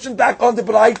a question back on the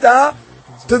Braita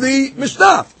to the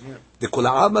Mishnah.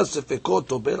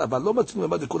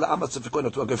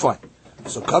 Okay, fine.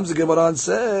 So comes the Gemara and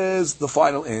says the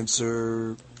final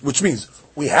answer, which means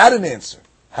we had an answer.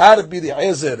 how to be the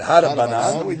Ezer, how to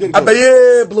Banan. We did good.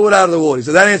 Abaye blew it out of the water. He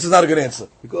said, that answer is not a good answer.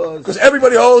 Because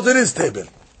everybody holds it is Tebel.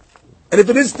 And if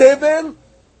it is Tebel,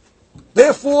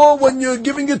 therefore, when you're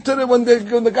giving it to when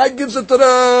the guy gives it to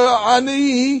the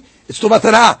Ani, it's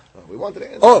Tumatara. We wanted to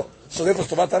answer. Oh, so therefore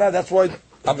it's Tumatara, that's why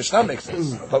our Mishnah makes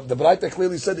this. But the Braita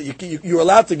clearly said that you're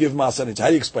allowed to give Maser. How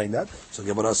do you explain that? So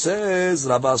Gemara says,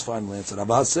 Rabba's final answer.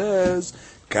 Rabba says,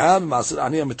 Kan Maser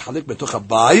Ani HaMitchalek Betoch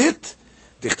HaBayit,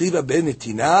 דכתיבה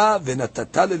בנתינה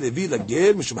ונתתה ללוי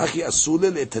לגר משום הכי אסור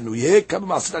לתנויה כמה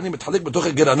מעשר אני מתחלק בתוך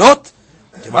הגרנות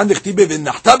כיוון דכתיבה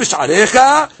ונחתה בשעריך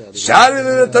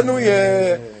שער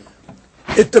לתנויה.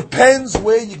 It depends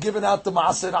where you're giving out the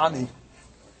מעשר ani.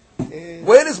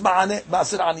 Where does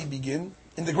מעשר ani begin?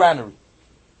 In the granary.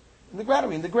 In the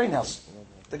granary, in the grain house.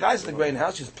 The guy's in the grain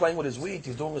house, he's playing with his wheat,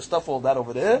 he's doing his stuff, all that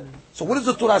over there. So what does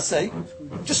the Torah say?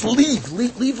 Just leave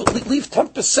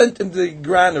 10% in the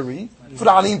granary for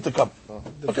the Anim to come.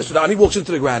 Okay, so the Ani walks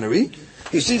into the granary,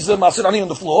 he sees the Maser Ani on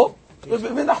the floor, leave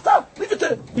it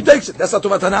there. He takes it. That's not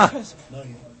Tumat Hanah.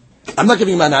 I'm not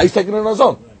giving him Hanah, he's taking it on his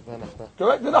own.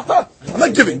 Correct? I'm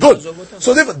not giving. Good.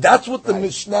 So therefore, that's what the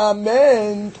Mishnah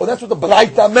meant, or that's what the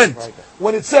Braita meant,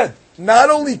 when it said, not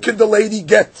only could the lady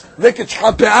get Lekech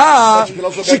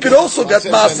HaPe'ah, she could also get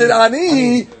Maser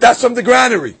Ani, that's from the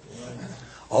granary.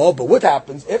 Oh, but what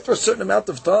happens, after a certain amount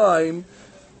of time,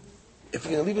 if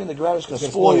you're going to leave it in the granary, it's going to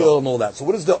spoil and all that. So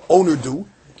what does the owner do?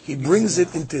 He brings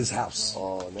it into his house.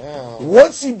 Oh, now.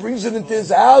 Once he brings it into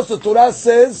his house, the Torah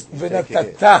says,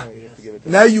 V'natata.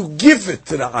 Now you give it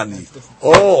to the Ani.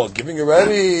 Oh, giving it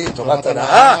ready.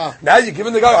 Now you're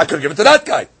giving the guy, I could give it to that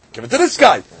guy. Give it to this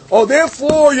guy. Oh,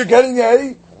 therefore you're getting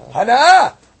a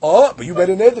Hana'ah. Oh, but you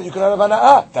better know that you can have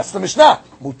Hana'ah. That's the Mishnah.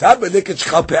 Mutab lekech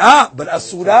chape'ah, but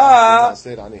asura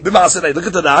b'ma'asirei. Look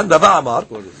at the Ran. Rava Amar.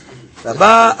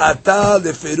 Rava ata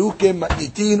leferuke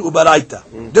matnitin ubaraita.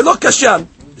 Delo kashan.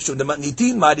 Shum de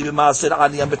matnitin ma'ari b'ma'asir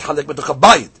ani המתחלק בתוך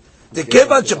הבית.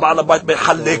 דכיוון שבעל הבית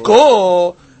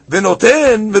מחלקו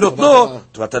ונותן ונותנו,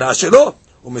 תבטרה שלו.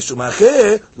 ומשום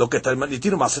אחר, לא כתל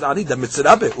מתניתין ומעשר עני,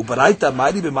 דמצרה בה, וברייתא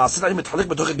מעלי במעשר עני מתחלק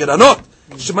בתוך הגרנות,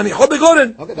 שמניחו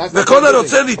בגורן, וכל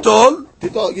הרוצה ליטול,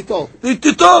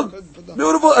 תיטול.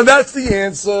 Beautiful, and that's the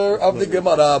answer of the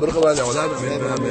Gemara.